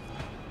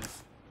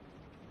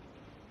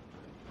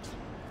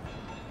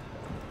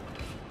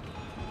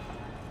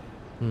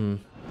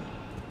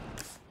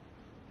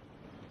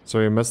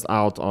 So you missed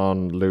out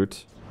on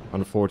loot,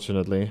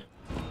 unfortunately.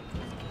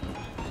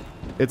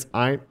 It's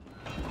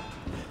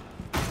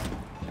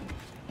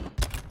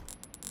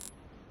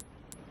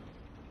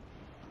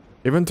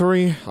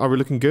Inventory, are we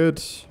looking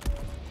good?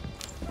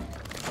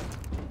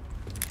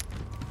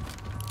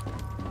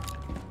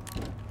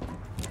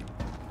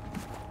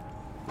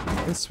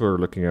 I guess we're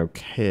looking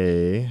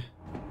okay.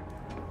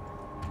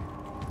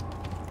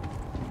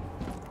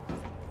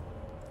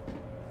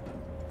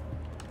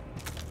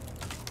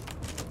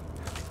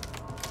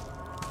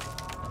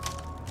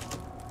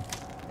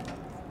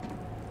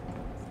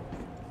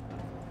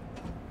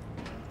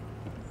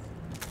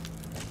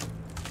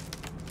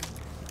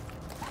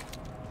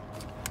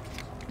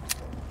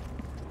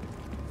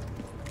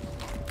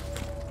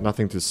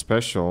 Nothing too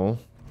special.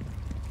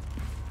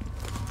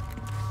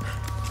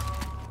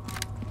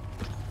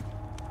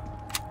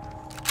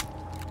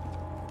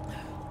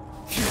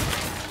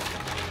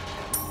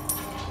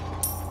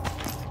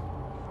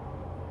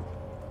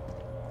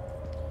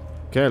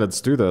 Okay,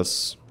 let's do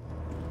this.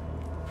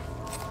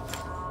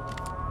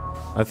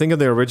 I think in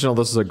the original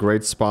this is a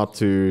great spot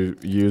to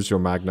use your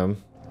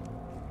magnum.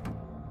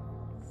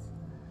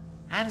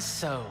 And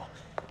so,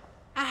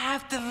 I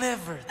have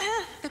delivered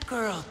the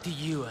girl to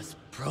you as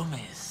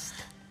promised.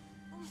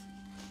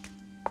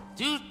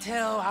 Do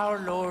tell our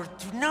Lord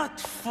to not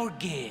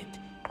forget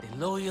the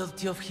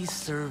loyalty of his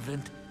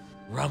servant,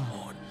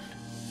 Ramon.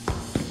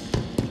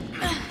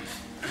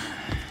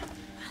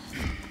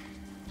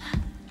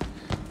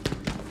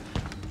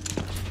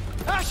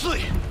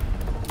 Ashley!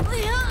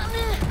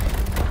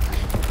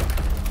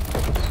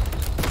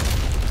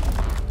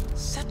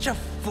 Such a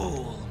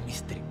fool,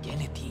 Mr.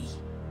 Kennedy.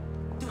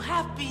 To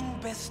have been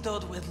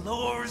bestowed with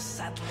Lord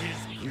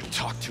Sadler's... You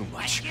talk too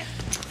much. It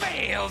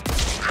failed!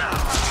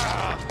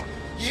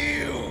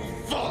 You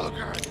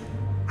vulgar,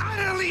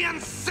 utterly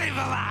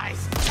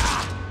uncivilized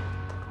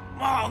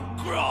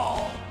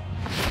mongrel!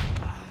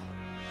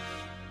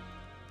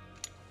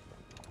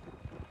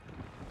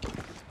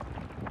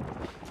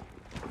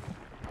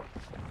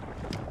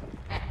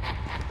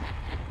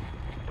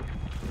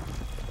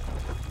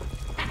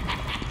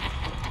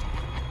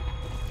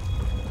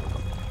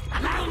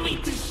 Allow me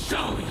to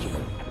show you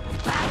the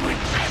power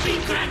I've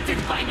been granted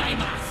by my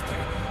master,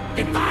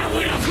 the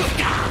power of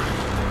God.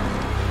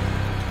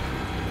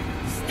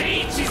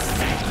 Stage is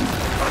set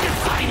for the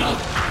final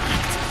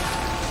act.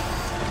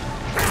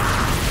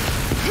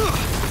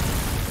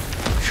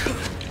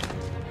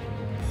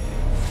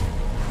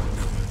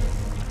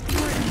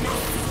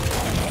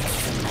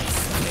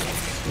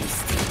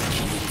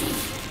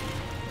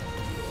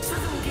 So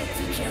don't get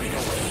too carried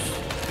away.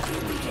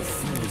 You'll be just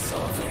smooth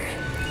over.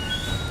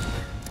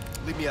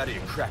 Leave me out of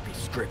your crappy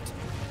script.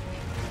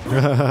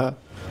 I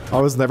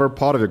was never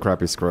part of the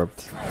crappy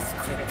script. My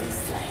script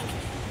is like,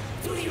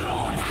 do your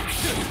own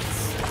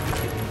actions.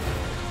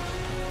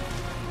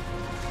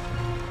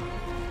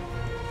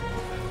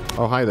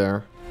 Oh, hi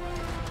there.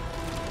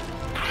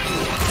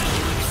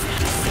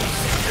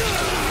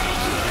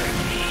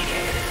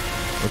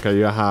 Okay,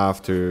 you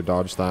have to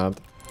dodge that.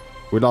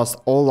 We lost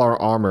all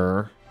our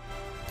armor.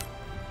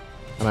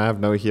 And I have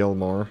no heal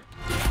more.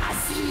 I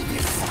see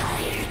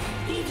desire.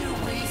 Either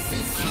way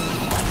suits you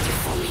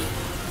wonderfully.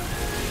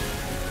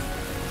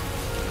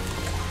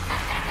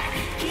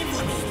 Que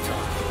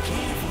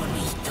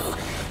bonito,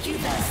 you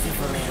danced a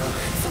little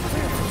so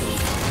perfectly.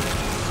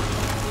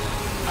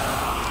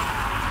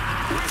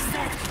 Was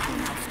that an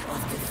act of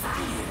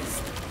defiance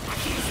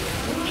against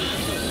me?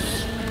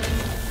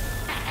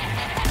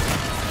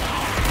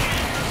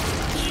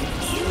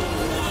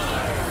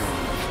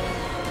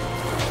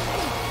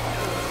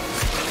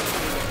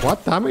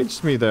 What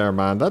damaged me there,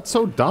 man? That's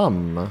so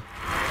dumb.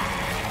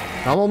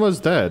 I'm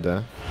almost dead.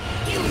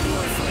 You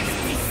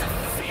worthless piece of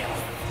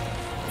filth.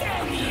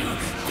 Damn you,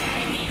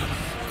 damn you,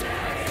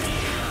 damn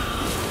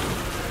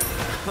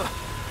you.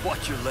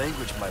 Watch your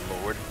language, my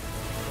lord.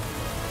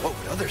 What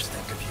would others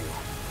think of you?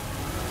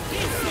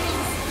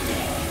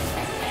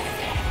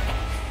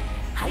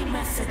 I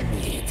must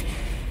admit,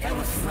 that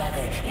was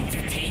rather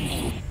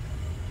entertaining.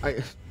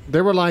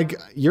 They were like,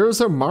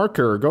 here's a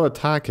marker, go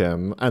attack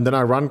him. And then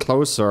I run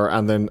closer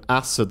and then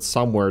acid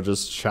somewhere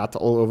just shat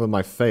all over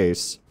my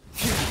face.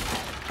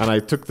 And I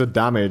took the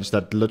damage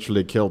that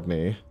literally killed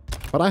me.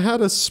 But I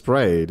had a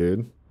spray,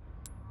 dude.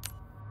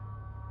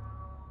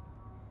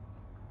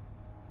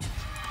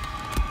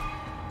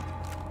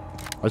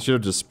 I should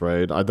have just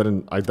sprayed. I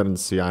didn't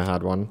see I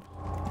had one.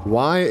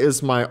 Why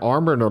is my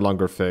armor no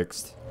longer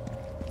fixed?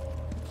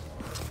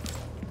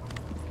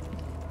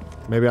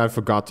 Maybe I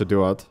forgot to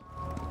do it.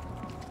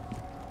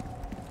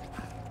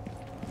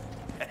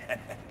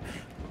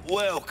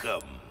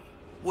 Welcome.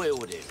 Well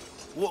then,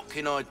 what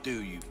can I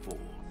do you for?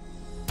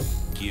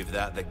 Give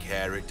that the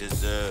care it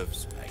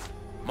deserves, mate.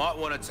 Might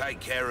want to take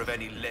care of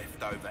any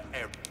leftover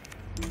errors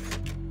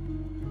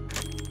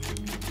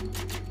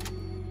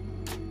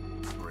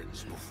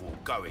before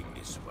going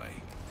this way.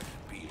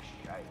 Be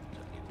ashamed to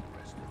get the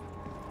rest of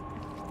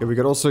it. Okay, we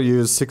could also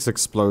use 6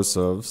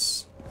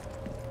 explosives.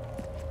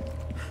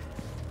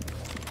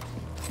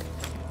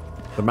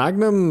 The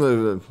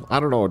Magnum,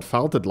 I don't know, it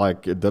felt it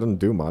like it didn't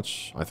do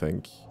much, I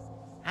think.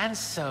 And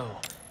so...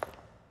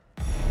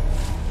 You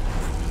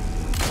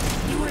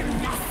are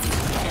nothing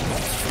but an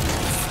extra.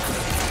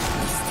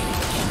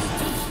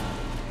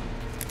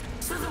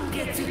 So don't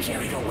get too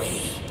carried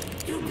away.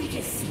 Your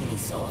biggest scene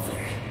is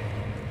over.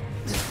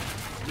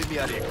 Leave me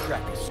out of your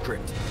crappy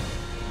script.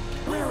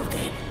 Well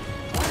then,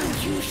 why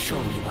don't you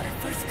show me what a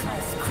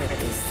first-class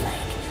script is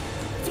like?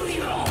 Do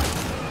your own.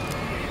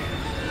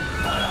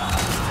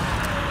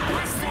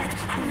 Was that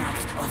an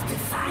act of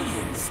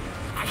defiance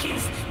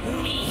against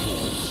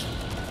me?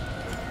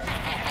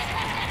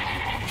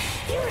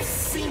 You're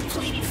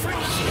simply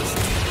precious,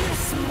 you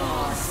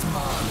small,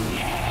 small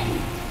man.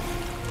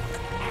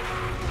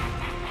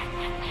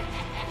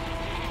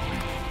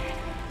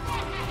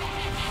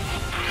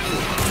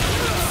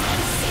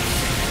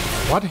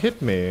 What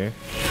hit me?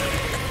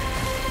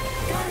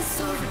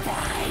 Dance or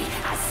die,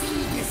 I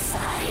see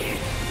desire.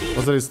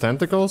 Was it his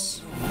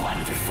tentacles?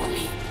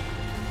 Wonderfully.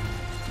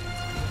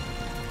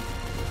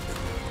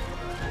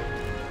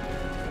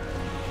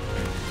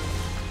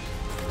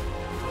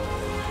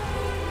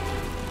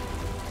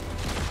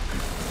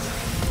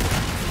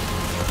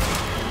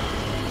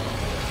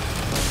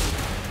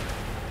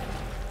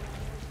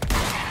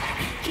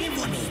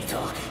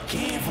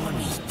 Que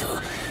bonito.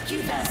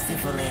 You danced a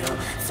little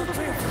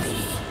superbly.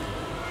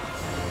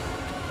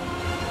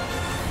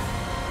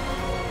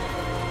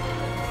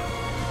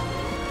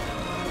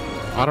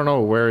 I don't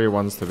know where he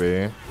wants to be.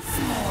 I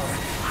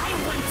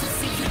want to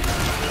see you.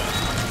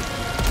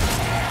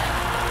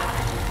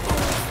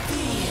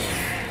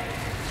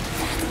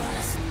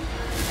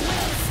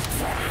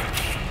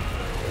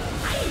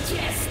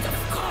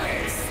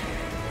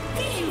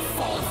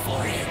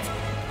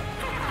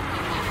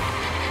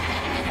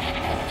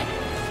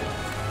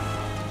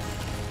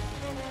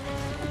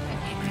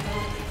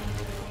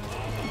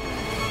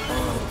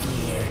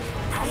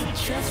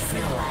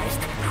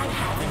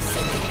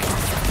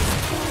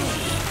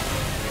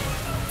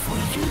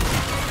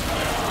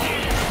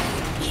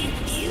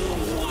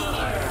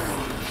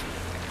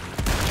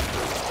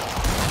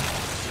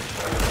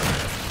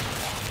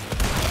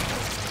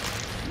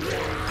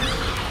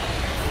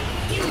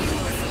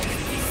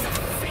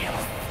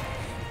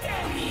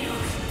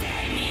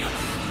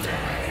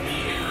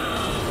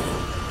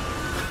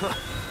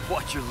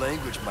 Watch your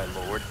language, my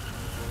lord.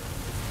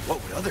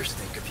 What would others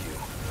think of you?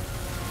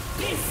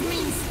 This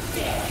means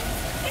death.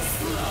 A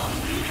slow,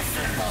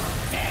 miserable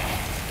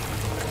death.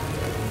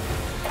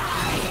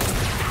 Die!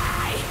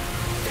 Die!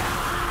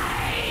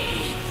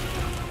 Die!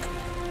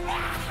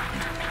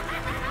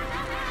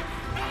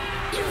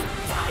 You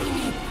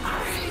tiny,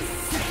 ugly,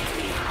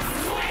 sickly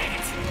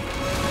half-wit!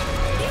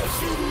 You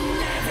should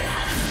never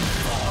have been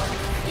born,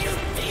 you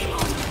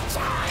demon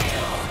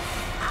child!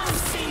 I'll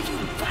send you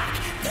back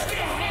to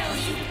the hell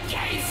you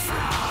came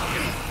from!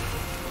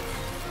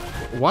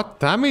 What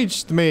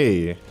damaged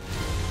me?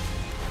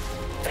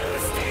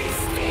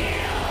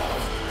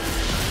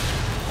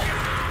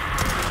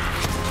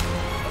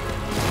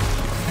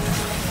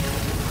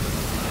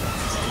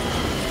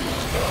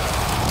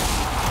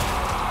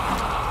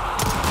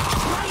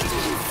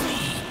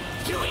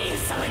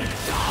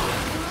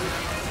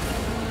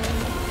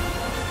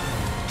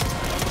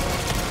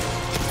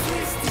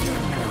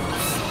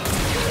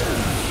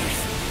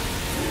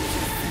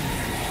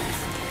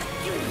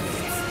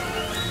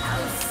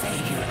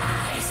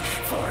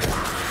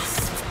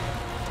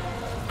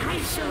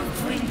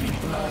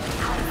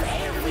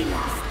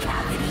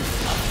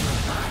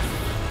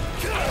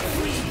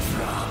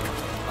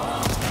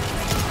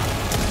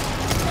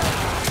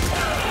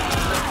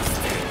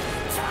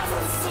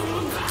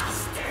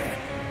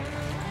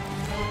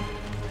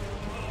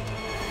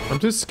 I'm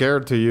too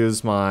scared to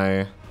use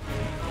my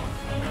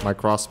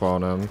crossbow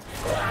on him.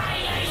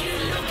 Why are you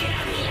looking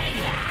at me like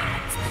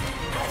that?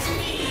 At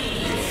me,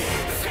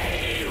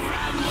 say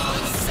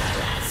Ramon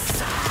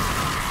Salazar.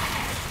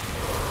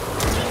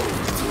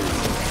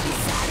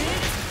 Is that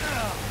it?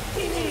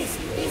 It is,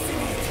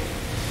 isn't it?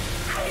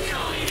 I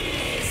know it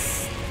is.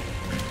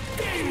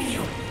 Damn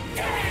you!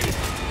 Damn!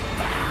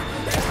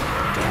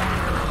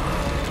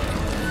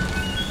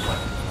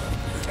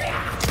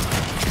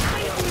 I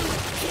will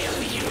kill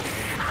you.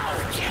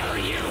 I'll kill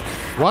you.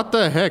 What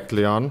the heck,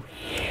 Leon?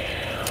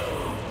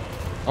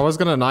 I was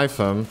gonna knife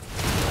him.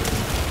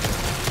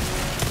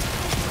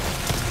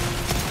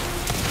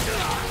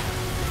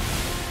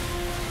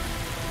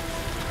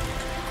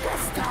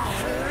 Does that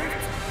hurt?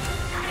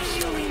 Are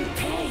you in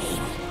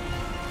pain?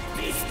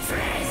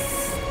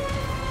 Distress?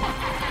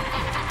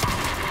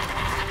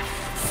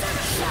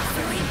 Such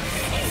suffering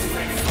is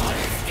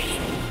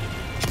revolting.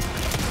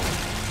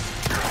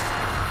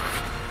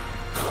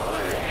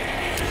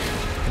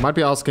 You might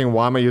be asking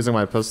why am I using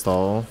my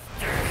pistol?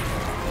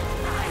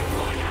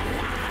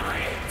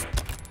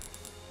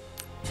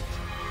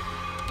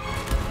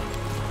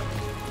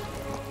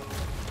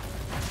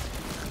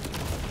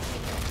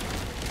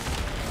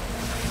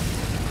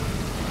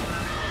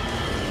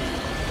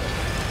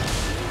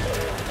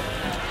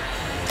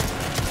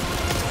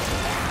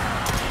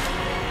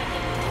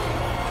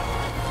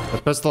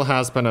 The pistol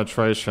has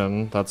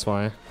penetration, that's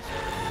why.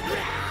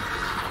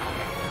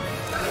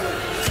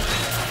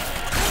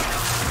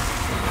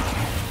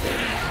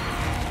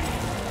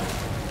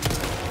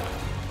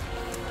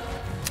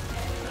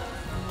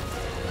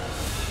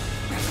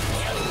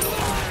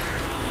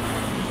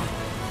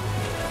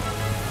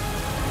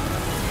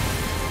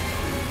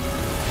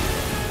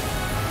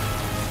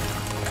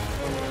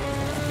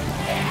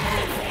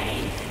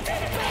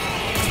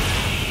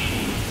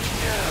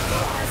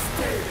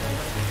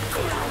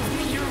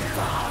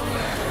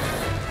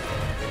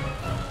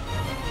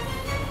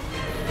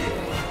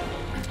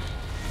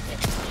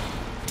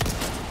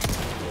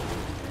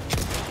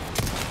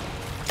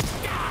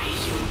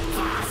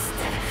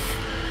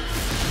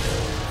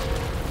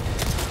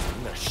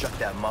 Shut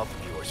that mouth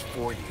of yours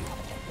for you.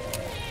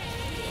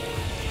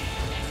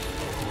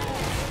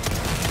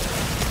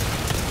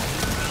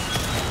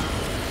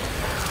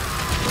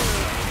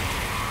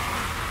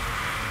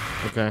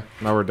 Okay,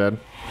 now we're dead.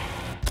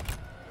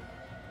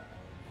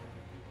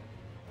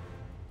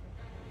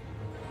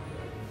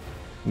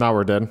 Now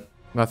we're dead.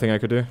 Nothing I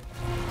could do.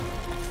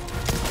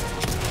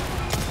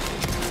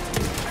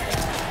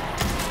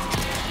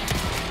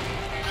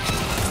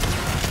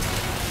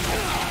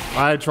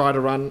 I try to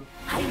run.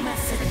 I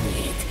must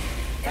admit,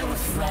 that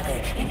was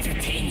rather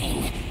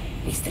entertaining,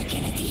 Mr.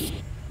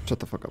 Kennedy. Shut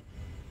the fuck up.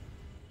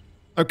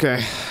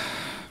 Okay.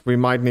 We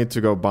might need to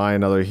go buy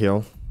another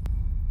heal.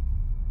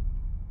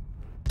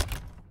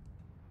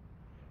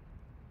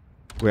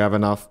 We have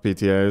enough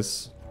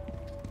PTAs.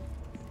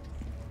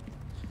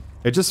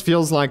 It just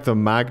feels like the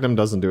Magnum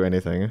doesn't do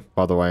anything,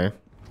 by the way.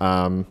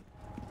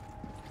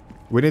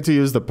 We need to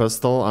use the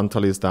pistol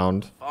until he's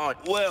downed. Fine,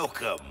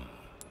 welcome.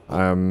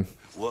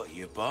 What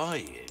you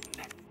buying?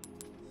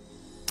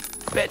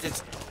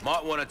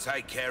 Might want to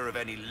take care of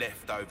any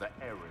leftover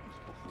errands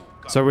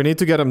before So we need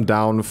to get him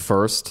down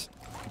first.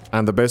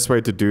 And the best way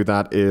to do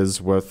that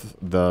is with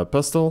the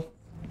pistol.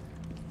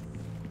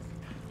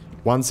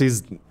 Once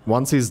he's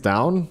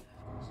down,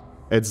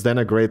 it's then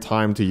a great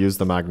time to use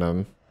the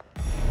Magnum.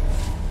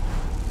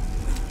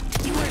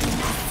 You are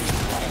nothing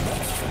but an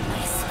extra in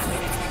my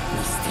script,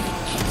 Mr.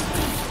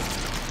 Kennedy.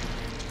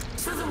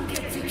 So don't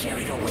get too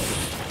carried away.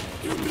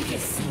 Your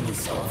biggest scene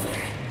is over.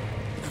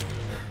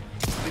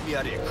 Get me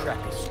out of your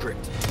crappy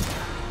script.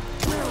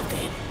 Well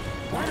then,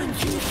 Why don't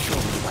you show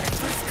me what a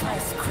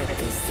first-class critic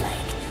is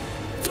like?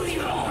 Through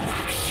your own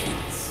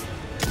actions.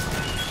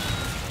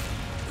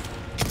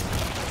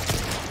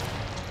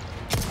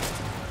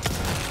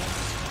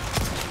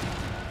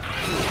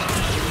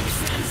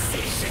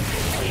 Sensation,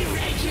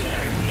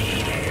 irregular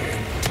meter.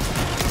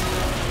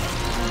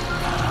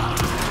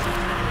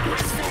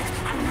 Was that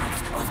an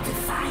act of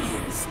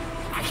defiance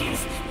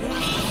against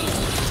me?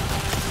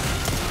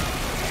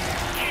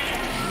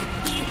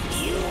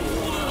 You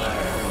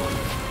were.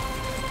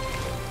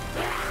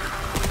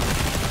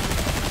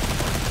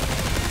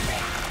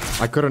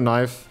 I got a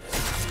knife.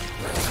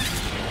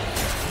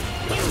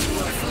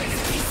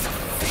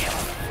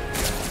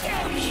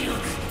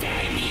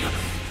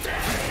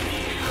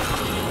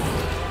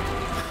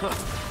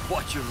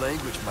 Watch your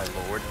language, my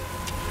lord.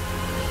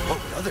 What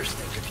would others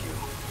think of you?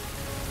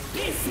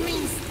 This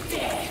means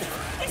death.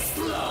 A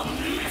slow,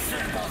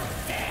 miserable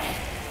death.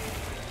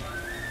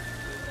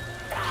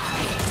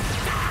 Die!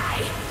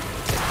 Die!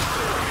 Die!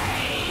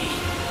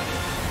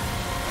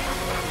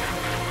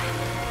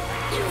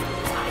 You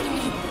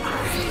tiny,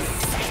 ugly,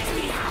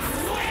 sickly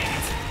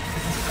half-wit!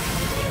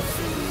 You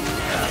should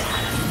never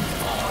have been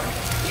born,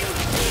 you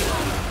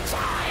demon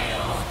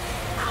child!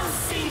 I'll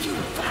send you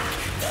back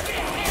to the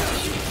hell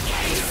you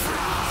came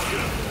from!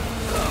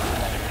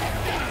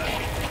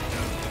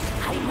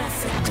 I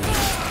must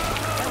admit,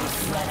 that was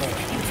rather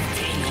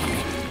entertaining,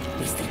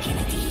 Mr.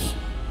 Kennedy.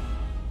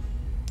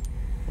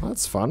 Well,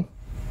 that's fun.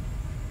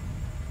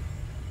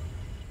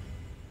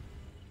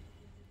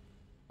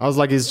 I was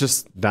like, he's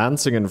just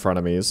dancing in front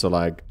of me, so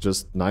like,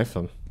 just knife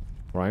him,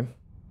 right?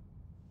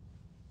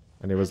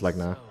 And he was like,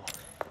 nah.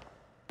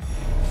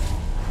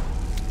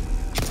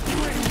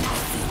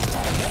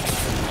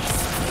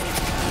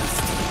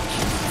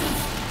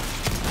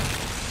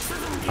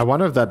 I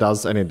wonder if that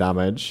does any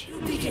damage.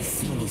 The biggest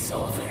scene is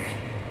over.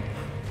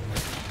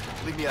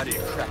 Leave me out of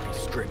your crappy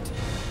script.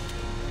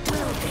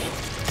 Well then,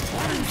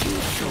 why don't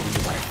you show me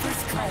what a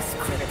first-class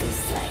critic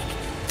is like?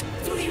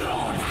 Through your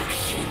own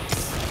actions.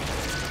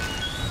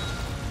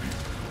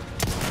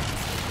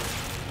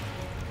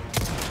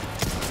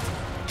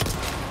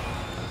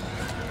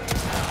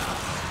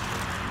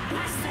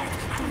 Was that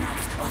an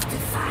act of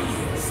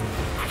defiance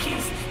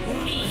against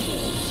me?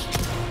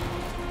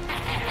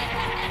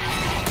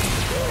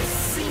 You're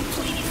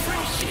simply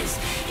precious.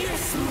 You're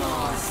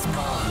small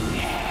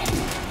man.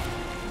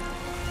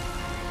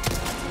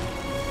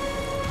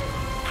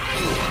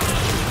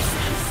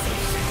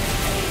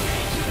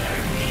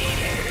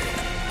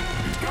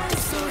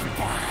 Dance or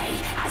die,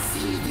 as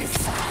you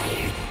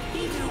desire.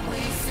 Either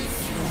way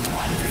suits you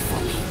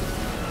wonderfully.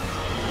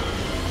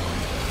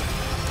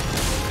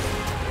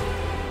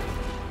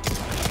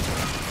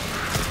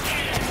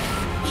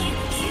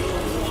 You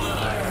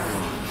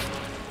worm.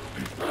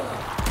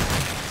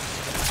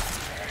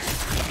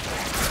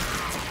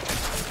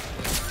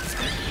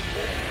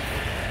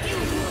 You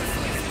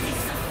worthless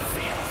piece of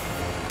filth.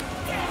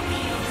 Damn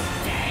you,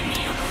 damn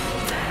you,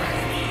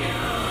 damn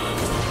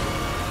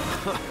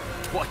you.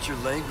 Watch your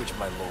language,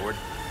 my lord.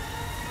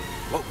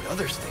 What would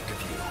others think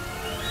of you?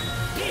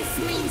 This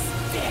means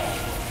death.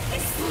 A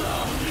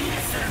slow,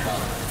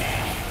 miserable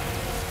death.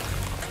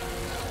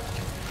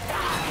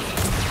 Die!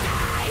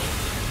 Die!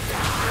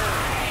 Die!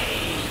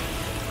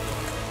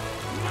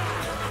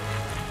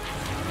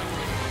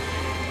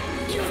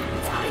 You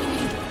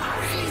tiny,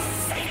 ugly,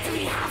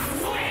 sickly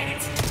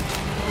half-wit!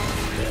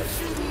 You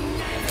should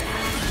never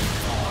have been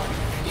born,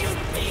 you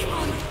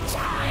demon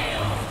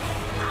child!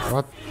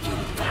 What? You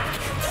back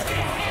to the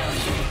hell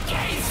you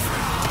came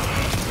from!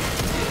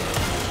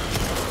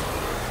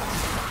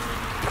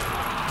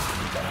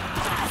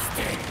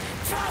 Bastard!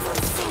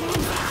 Troublesome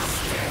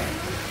bastard!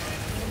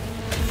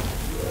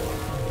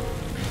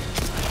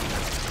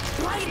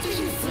 Why do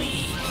you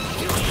flee?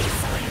 You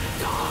insolent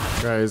dog!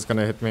 Okay, he's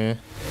gonna hit me.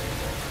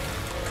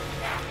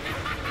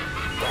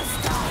 Does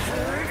that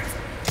hurt?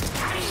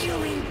 Are you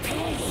in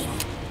pain?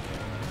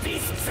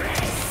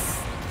 Distress?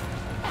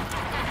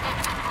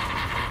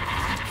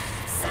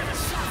 Such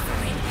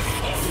suffering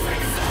is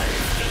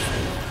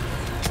revolting.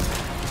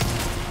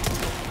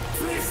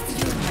 Twist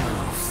your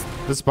nose.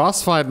 This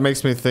boss fight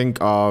makes me think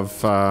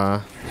of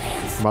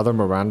Mother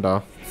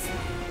Miranda.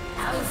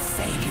 I'll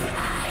save your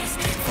eyes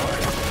for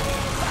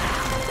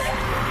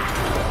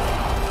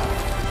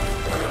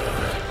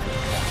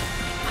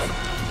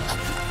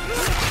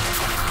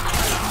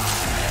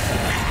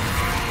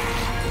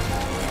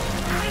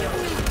I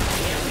will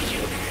kill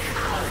you.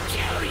 I'll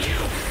kill you.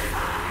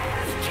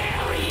 I'll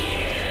kill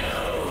you.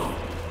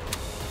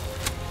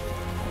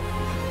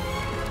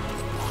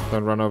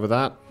 Don't run over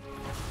that.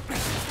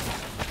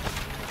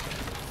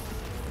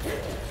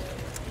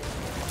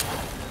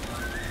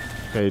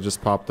 Okay, he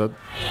just popped it. Are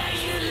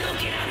you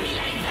looking at me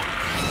like that?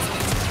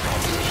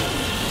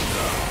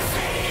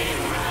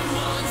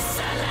 Ramon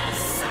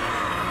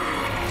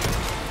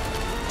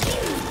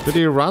Salazar. Dude,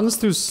 he runs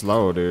too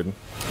slow, dude.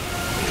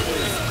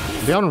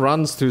 Leon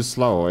runs too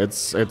slow.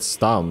 It's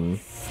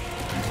dumb.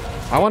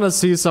 I want to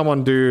see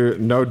someone do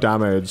no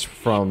damage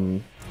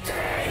from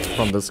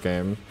this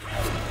game.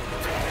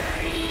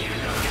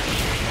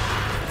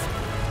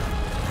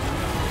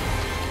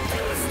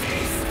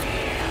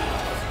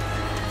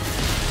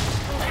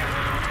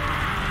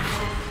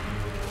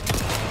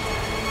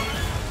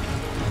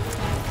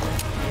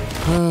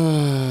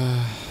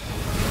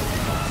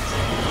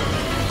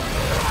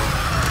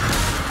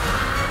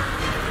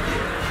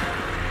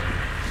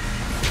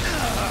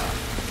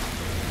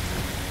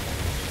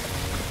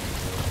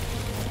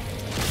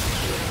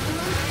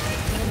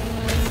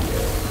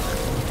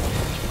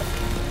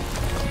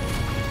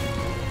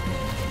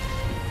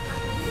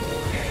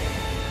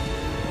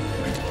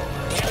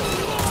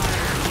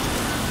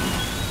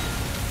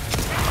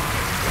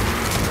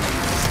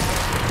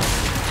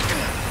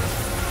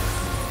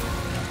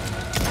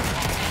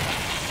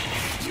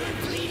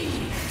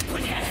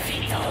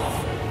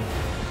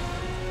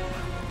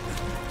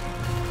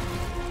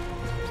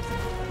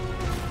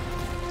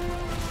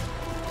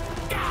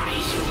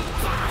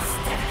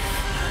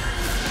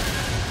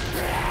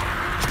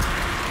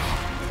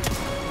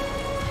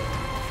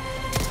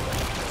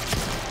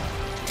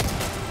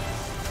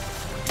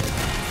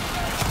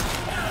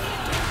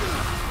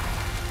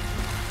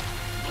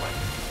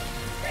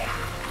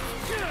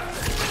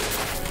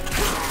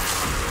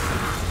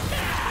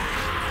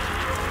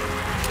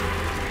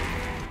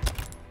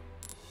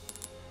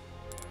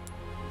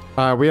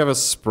 We have a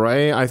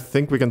spray. I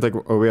think we can take...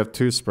 Oh, we have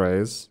 2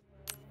 sprays.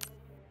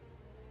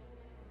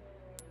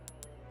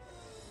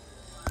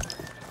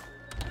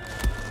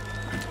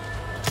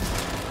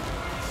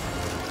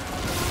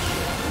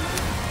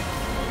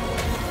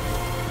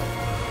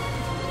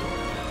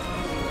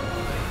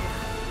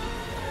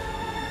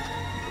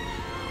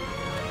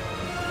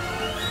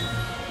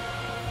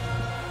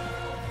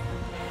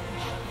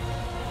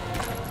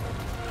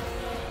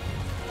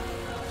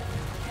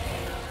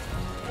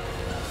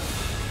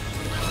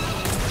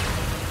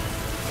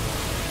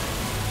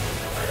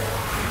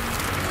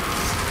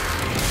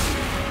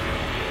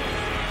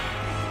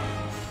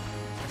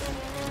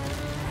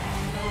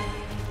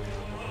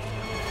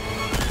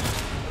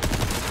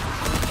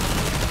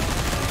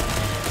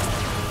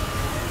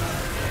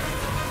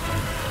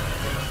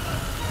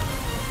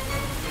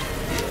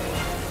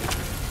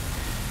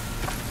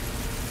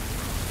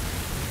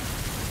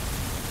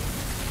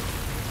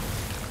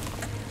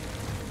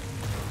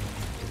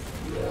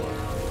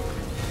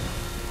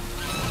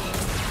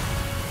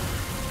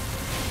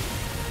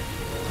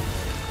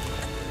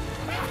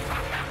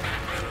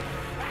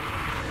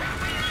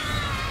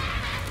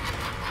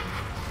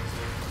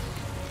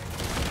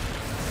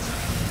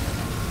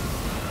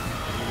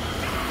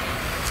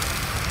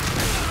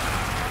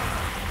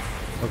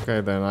 Okay,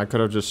 then. I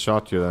could have just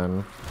shot you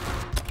then.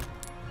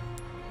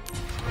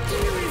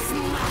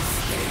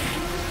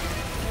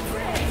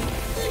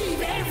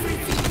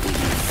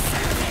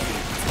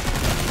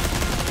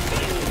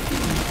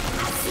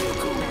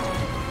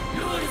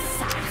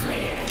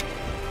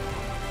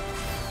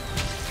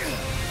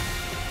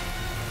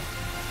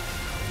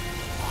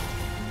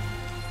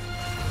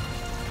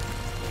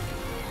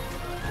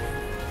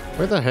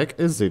 Where the heck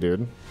is he,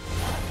 dude?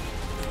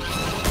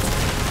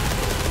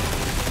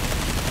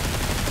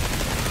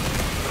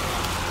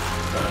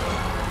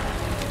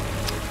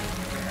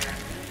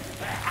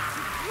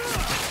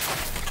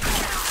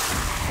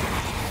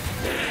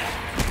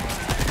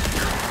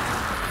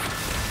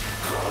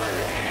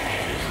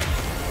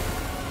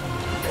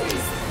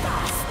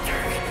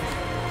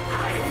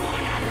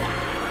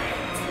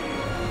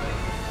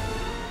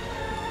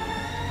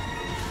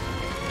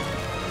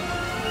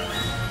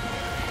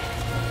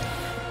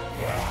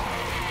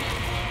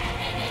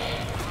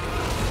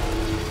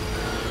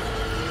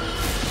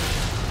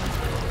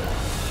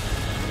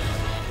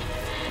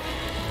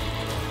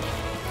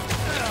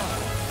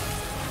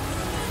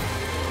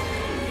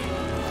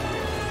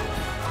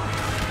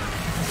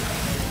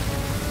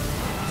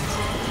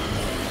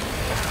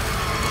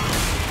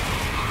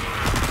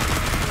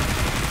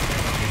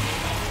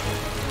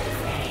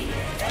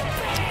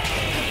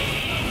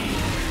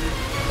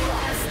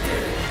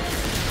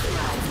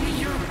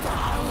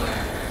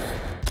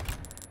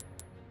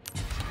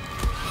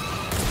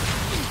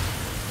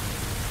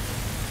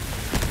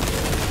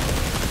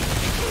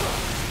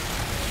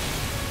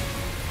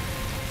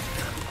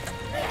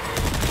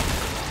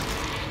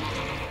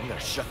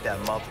 Shut that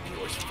mouth of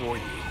yours for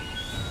you.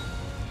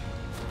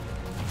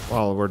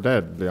 Well, we're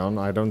dead, Leon.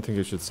 I don't think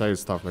you should say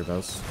stuff like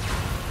this.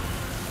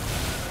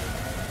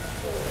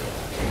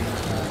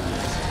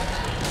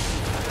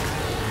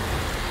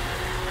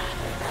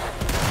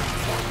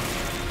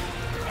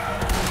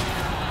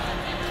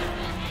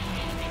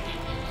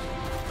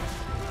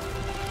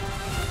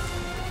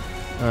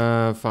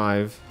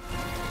 Five.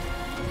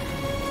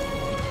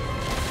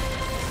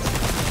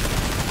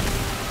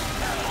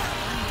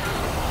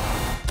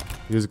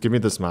 Just give me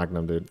this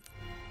magnum, dude.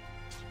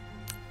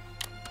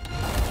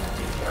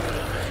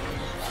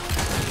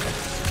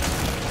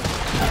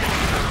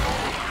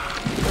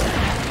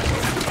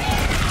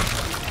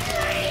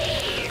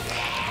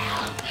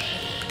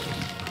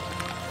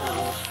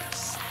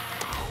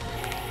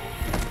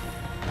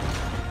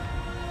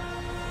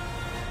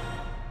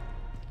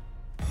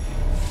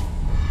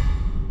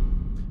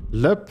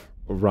 Lip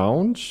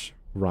Rounge?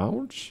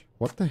 Rounge?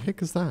 What the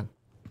heck is that?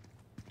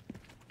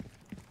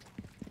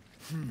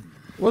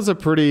 Was a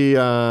pretty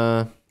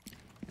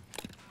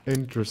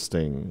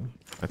interesting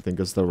I think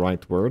is the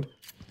right word.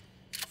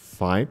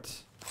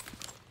 Fight.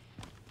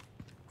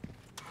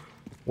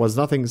 Was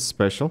nothing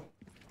special.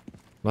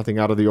 Nothing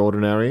out of the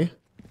ordinary.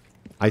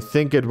 I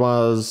think it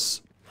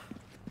was...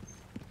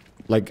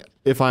 Like,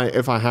 if I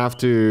have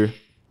to,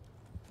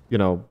 you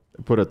know,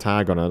 put a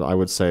tag on it, I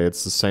would say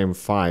it's the same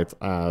fight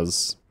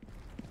as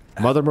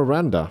Mother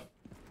Miranda.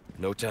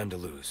 No time to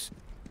lose.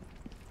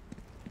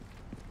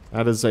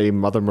 That is a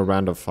Mother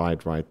Miranda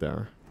fight right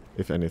there,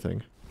 if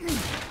anything.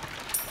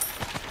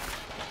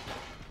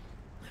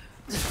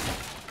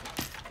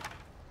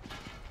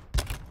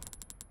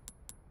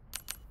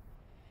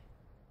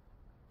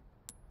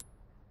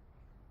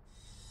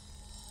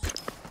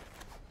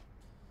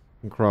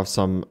 And craft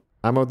some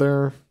ammo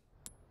there.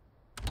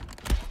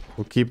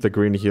 We'll keep the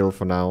green heal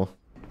for now.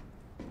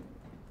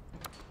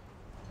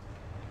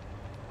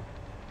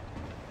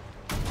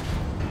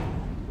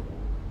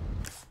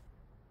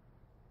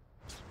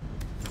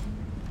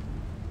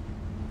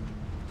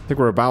 I think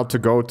we're about to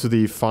go to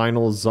the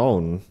final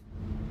zone.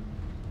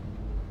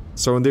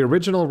 So in the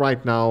original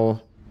right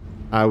now,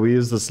 we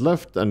use this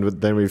lift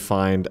and then we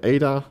find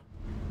Ada.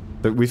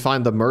 We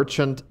find the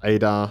merchant,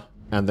 Ada,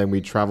 and then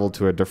we travel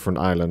to a different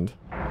island.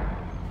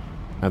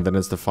 And then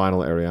it's the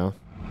final area.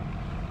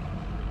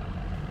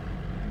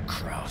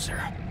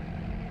 Krauser.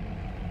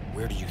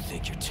 Where do you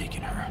think you're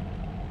taking her?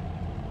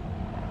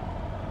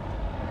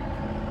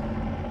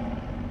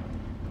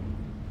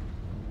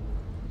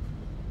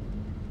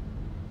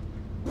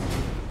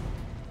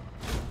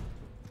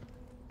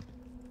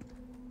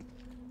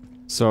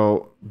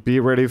 So,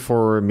 be ready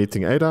for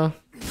meeting Ada.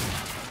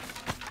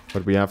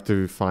 But we have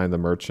to find the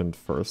merchant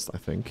first, I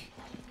think.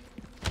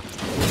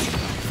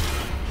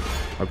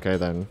 Okay,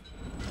 then.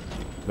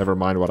 Never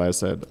mind what I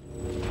said.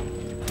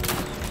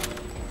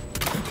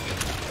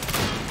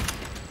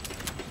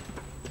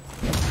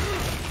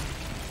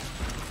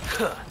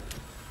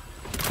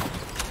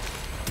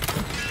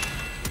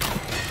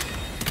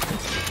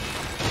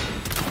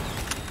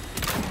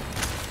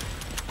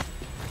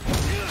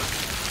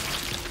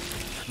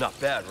 Not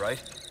bad,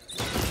 right?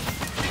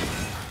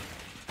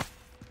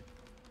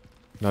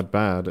 Not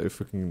bad if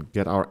we can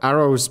get our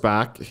arrows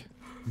back.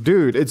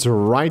 Dude, it's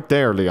right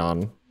there,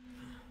 Leon.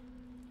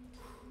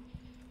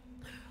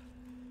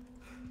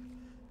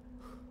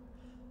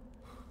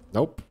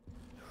 Nope.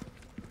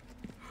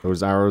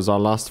 Those arrows are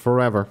lost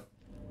forever.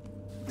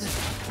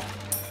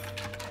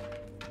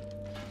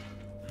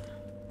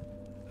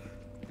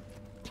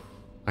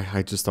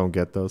 I just don't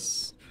get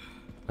this.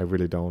 I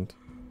really don't.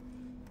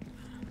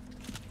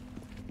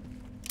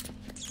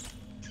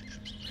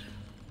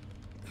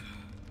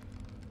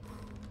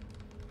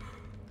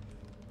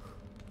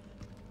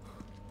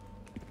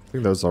 I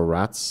think those are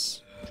rats.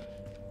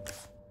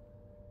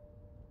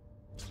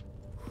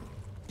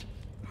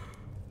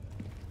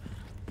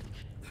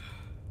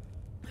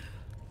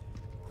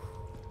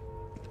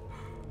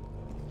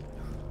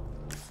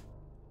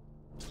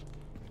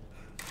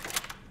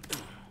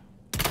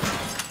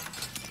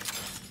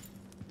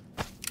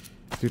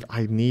 Dude,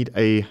 I need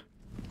a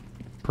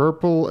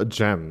purple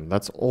gem.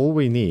 That's all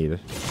we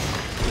need.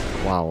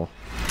 Wow.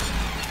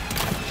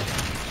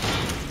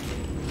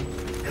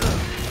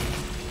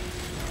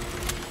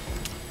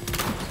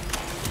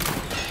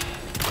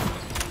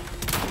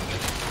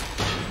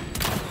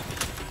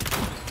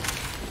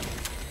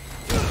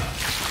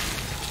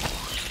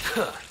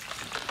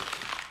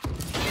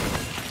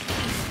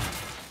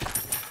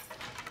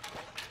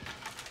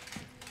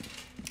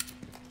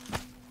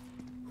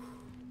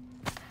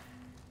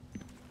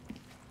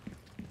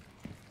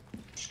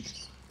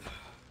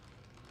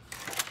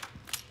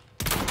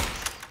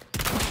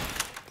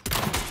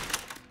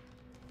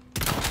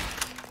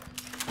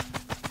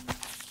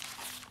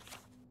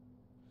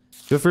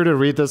 Feel free to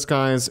read this,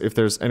 guys. If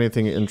there's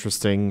anything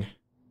interesting,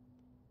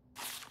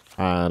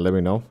 let me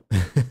know.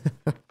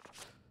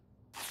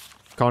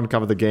 Can't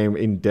cover the game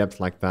in depth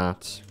like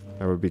that.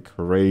 That would be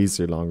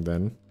crazy long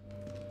then.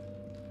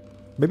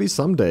 Maybe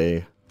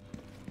someday.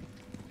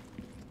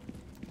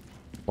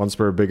 Once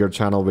we're a bigger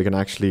channel, we can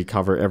actually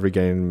cover every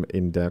game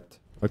in depth.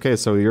 Okay,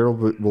 so here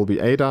will be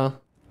Ada.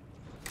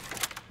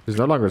 She's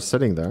no longer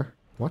sitting there.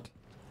 What?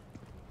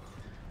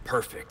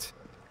 Perfect.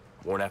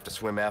 Won't have to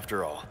swim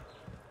after all.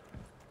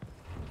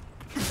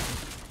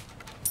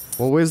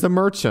 Well, where's the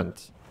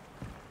merchant?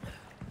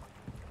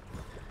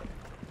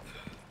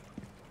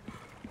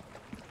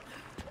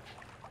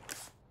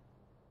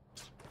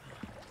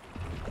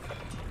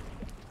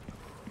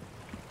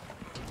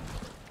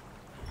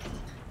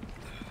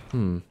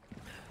 And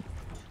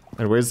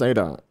where's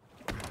Ada?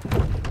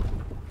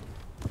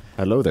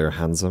 Hello there,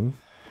 handsome.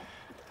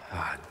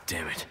 Ah,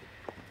 damn it.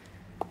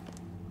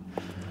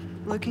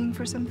 Looking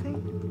for something?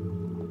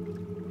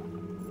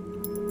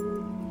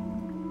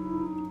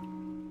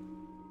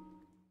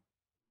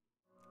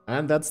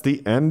 And that's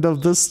the end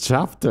of this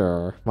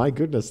chapter. My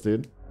goodness,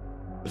 dude.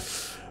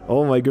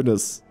 Oh my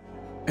goodness.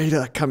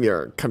 Ada, come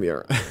here, come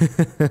here.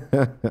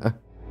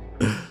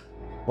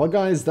 Well,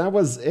 guys, that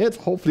was it.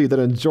 Hopefully you did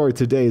enjoy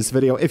today's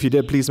video. If you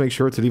did, please make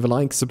sure to leave a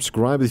like,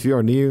 subscribe if you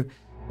are new,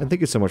 And thank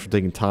you so much for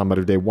taking time out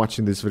of your day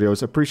watching these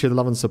videos. I appreciate the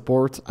love and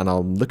support, and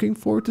I'm looking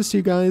forward to see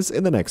you guys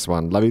in the next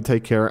one. Love you,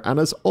 take care,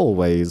 and as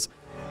always,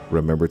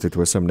 remember to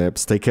twist some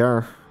nips. Take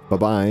care.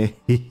 Bye-bye.